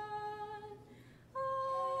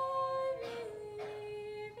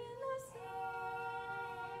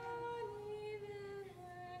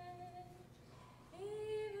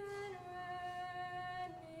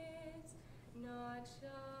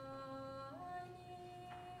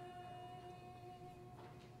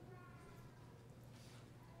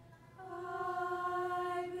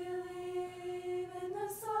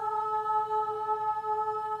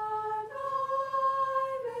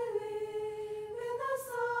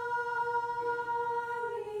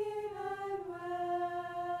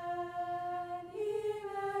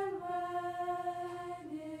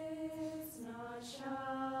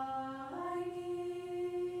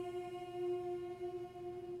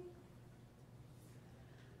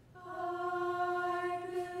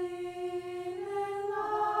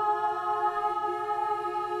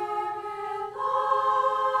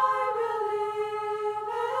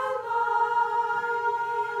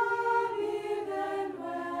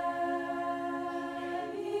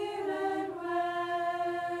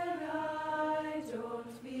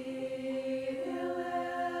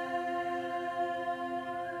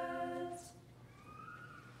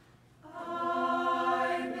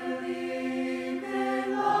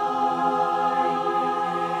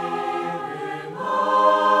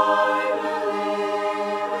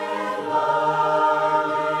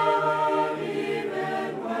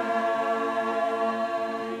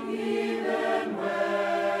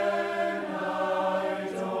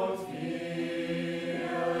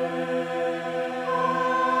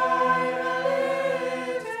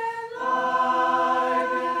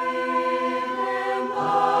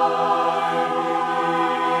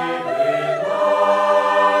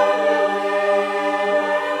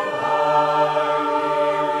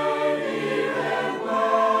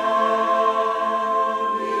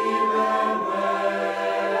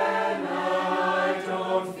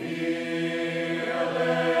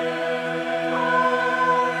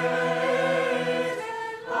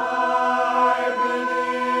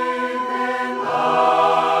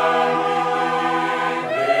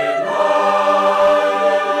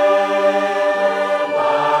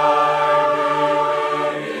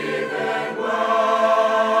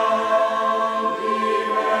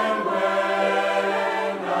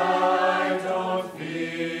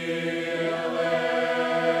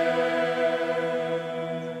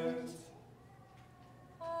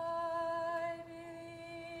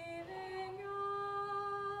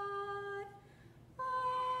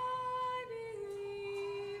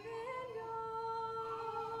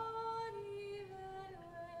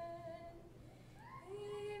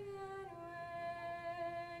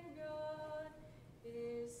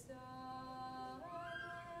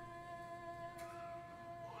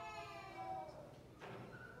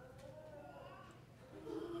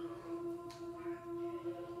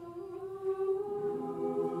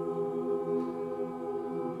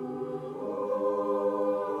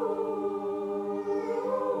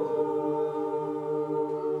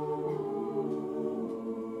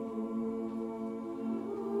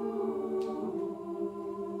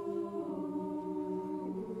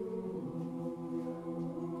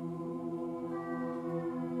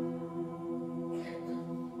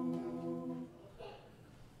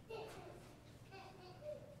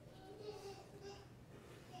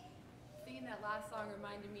 last song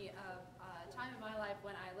reminded me of a time in my life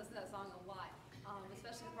when I listened to that song a lot,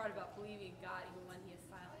 especially the part about believing God even when He is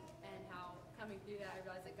silent, and how coming through that I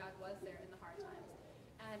realized that God was there in the hard times.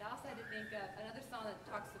 And I also had to think of another song that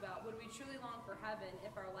talks about, would we truly long for heaven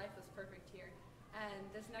if our life was perfect here? And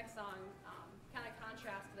this next song kind of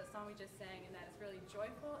contrasts to the song we just sang, and that it's really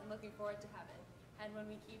joyful and looking forward to heaven. And when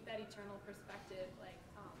we keep that eternal perspective, like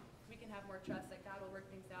we can have more trust that God will work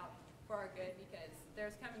things out for our good, because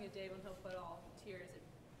there's coming a day when He'll put all tears and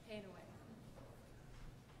pain away.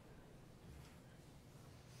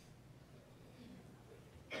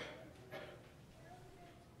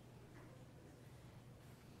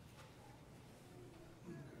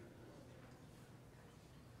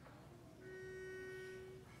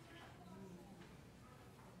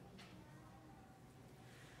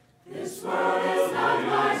 This world is not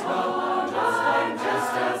my home, I'm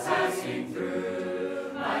just a passing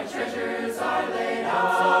through. My treasures are laid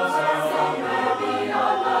out somewhere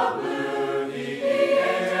beyond the blue. The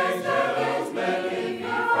angels beckons me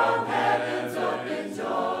from heaven's open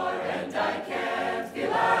door, and I can't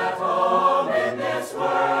feel at home in this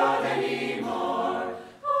world anymore.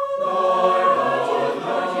 Oh Lord,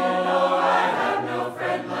 you know I have no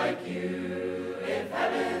friend like you. If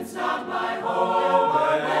heaven's not my home,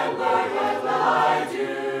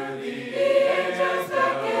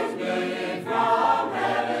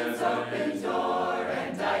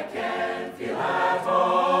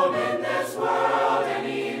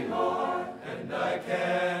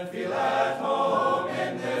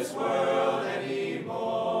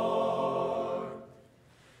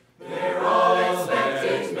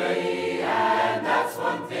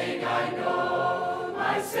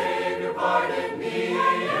 Savior, pardon me, and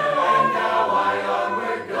now I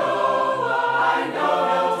onward go. I know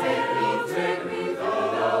He'll take me through,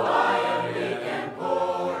 though I am weak and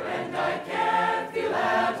poor, and I can't feel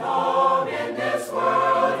at home in this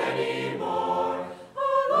world anymore.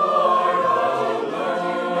 Oh Lord,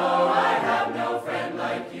 you know I have no friend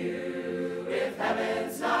like you. If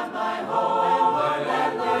heaven's not my home,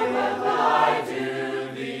 then Lord, what will I do?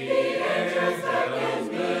 The angels beckon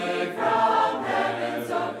me from heaven's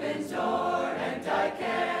open door, and I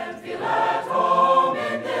can't feel at home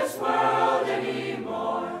in this world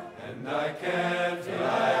anymore. And I can't feel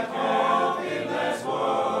at home in this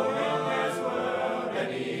world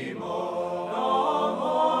anymore. No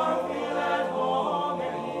more feel at home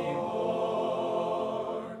anymore.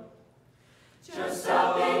 Just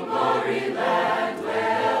up in glory land,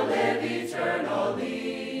 where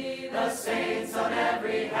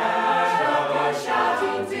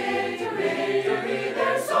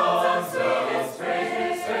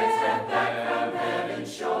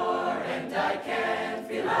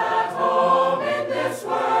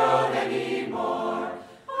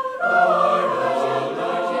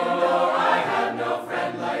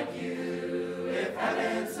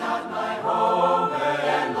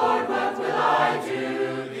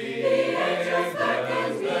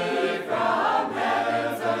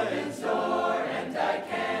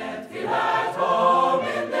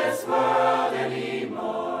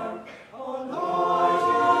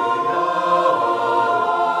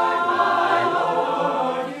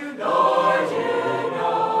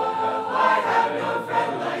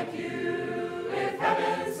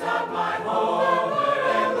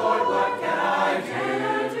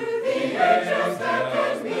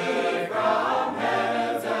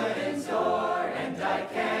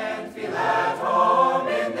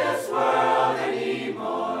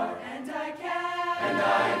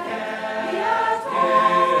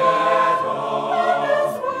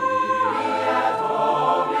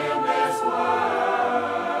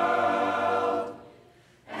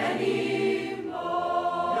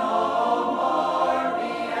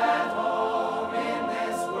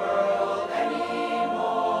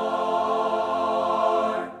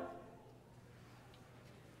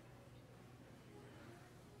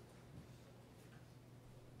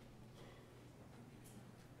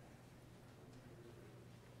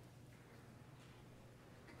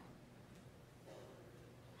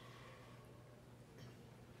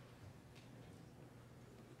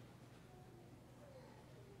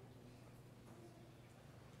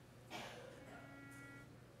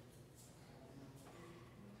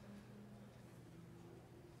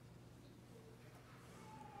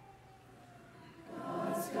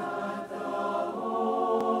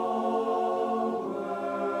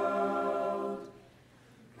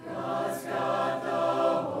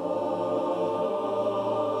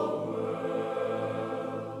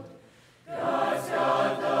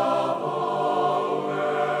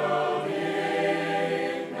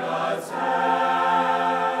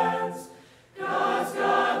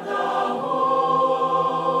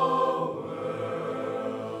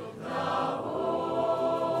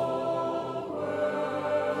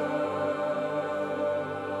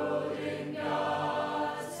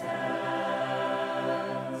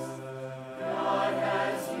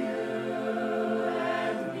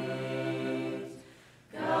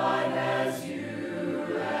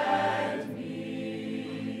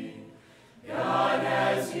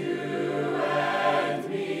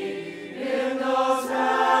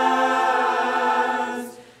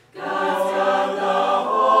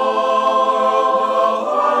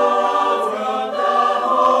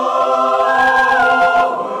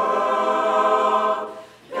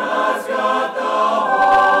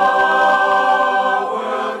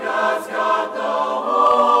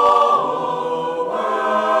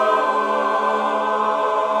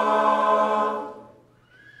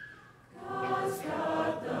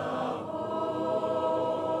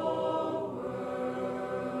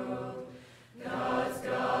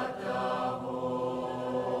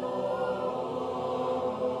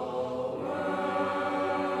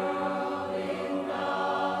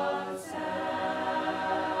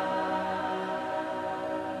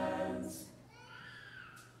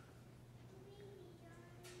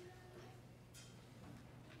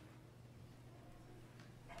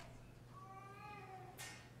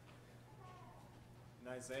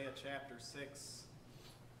Isaiah chapter 6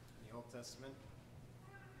 in the Old Testament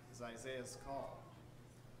is Isaiah's call.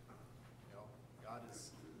 You know, God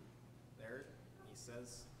is there. He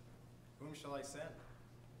says, "Whom shall I send?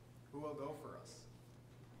 Who will go for us?"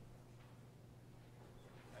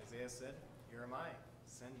 Isaiah said, "Here am I,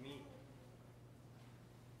 send me."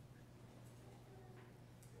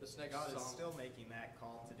 This next God is song, still making that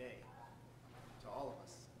call today to all of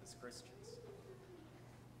us as Christians.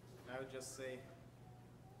 And I would just say,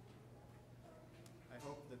 I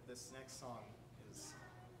hope that this next song is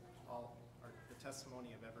the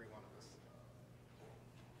testimony of every one of us.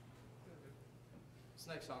 this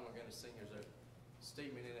next song we're going to sing, there's a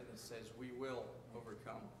statement in it that says, "We will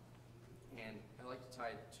overcome." And I'd like to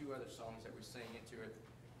tie two other songs that we sang into it.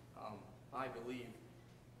 I believe,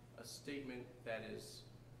 a statement that is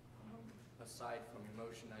aside from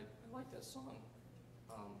emotion. I like that song.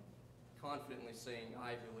 Confidently saying,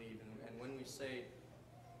 "I believe." And when we say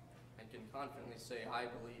and can confidently say, "I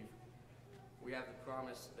believe," we have the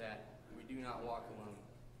promise that we do not walk alone.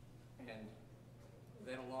 And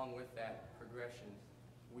then along with that progression,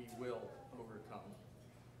 we will overcome.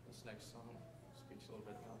 This next song speaks a little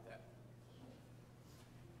bit about that.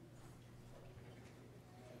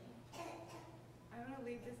 I'm going to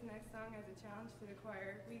leave this next song as a challenge to the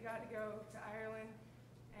choir. We got to go to Ireland,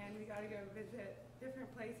 and we got to go visit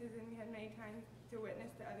different places, and we had many times to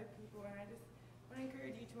witness to other people. And I just want to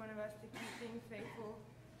encourage each one of us to keep being faithful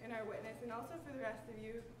in our witness, and also for the rest of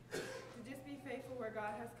you, to just be faithful where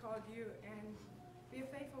God has called you, and be a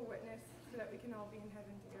faithful witness so that we can all be in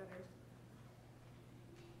heaven together.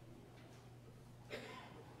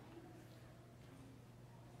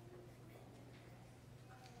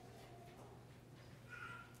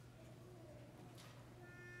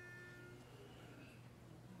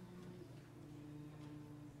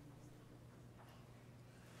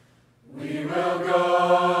 We will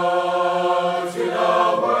go to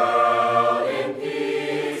the world in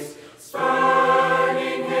peace,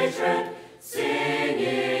 spurning hatred,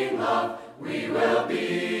 singing love. We will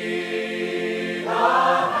be the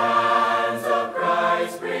hands of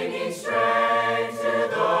Christ, bringing strength to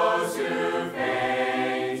those who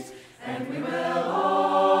faint, and we will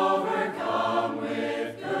overcome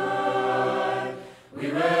with good. We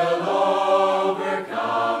will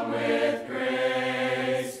overcome with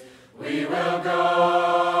grace. We will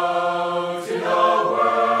go to the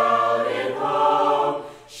world in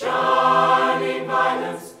hope, shining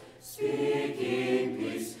violence, speaking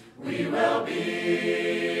peace. We will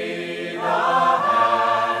be the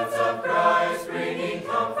hands of Christ, bringing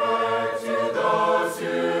comfort to those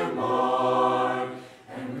who mourn,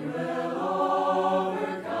 and we will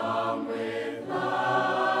overcome with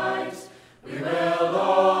light. We will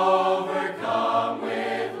overcome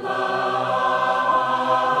with life.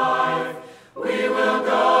 We will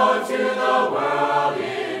go to the world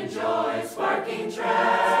in joy, sparking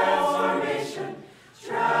transformation,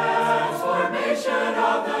 transformation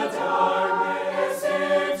of the darkness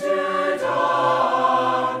into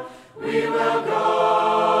dawn. We will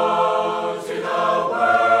go to the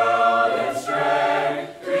world in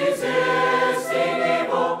strength, resisting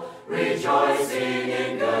evil, rejoicing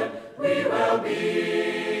in good. We will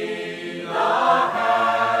be the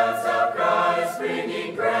hands of Christ,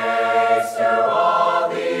 bringing grace to all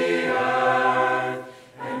the earth,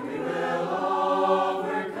 and we will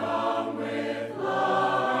overcome with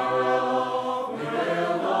love. We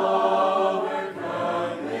will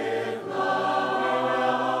overcome with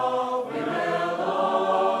love. We will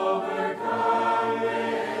overcome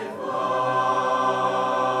with love.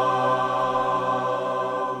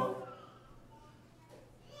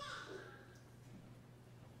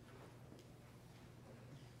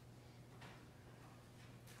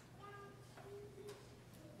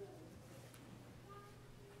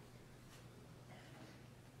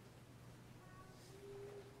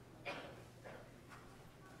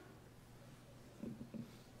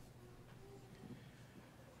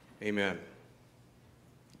 Amen.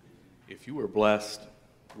 If you were blessed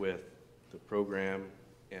with the program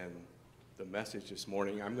and the message this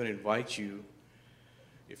morning, I'm going to invite you,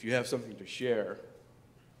 if you have something to share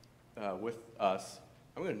with us,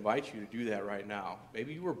 I'm going to invite you to do that right now.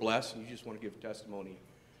 Maybe you were blessed and you just want to give testimony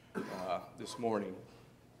this morning.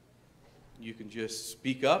 You can just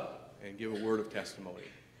speak up and give a word of testimony.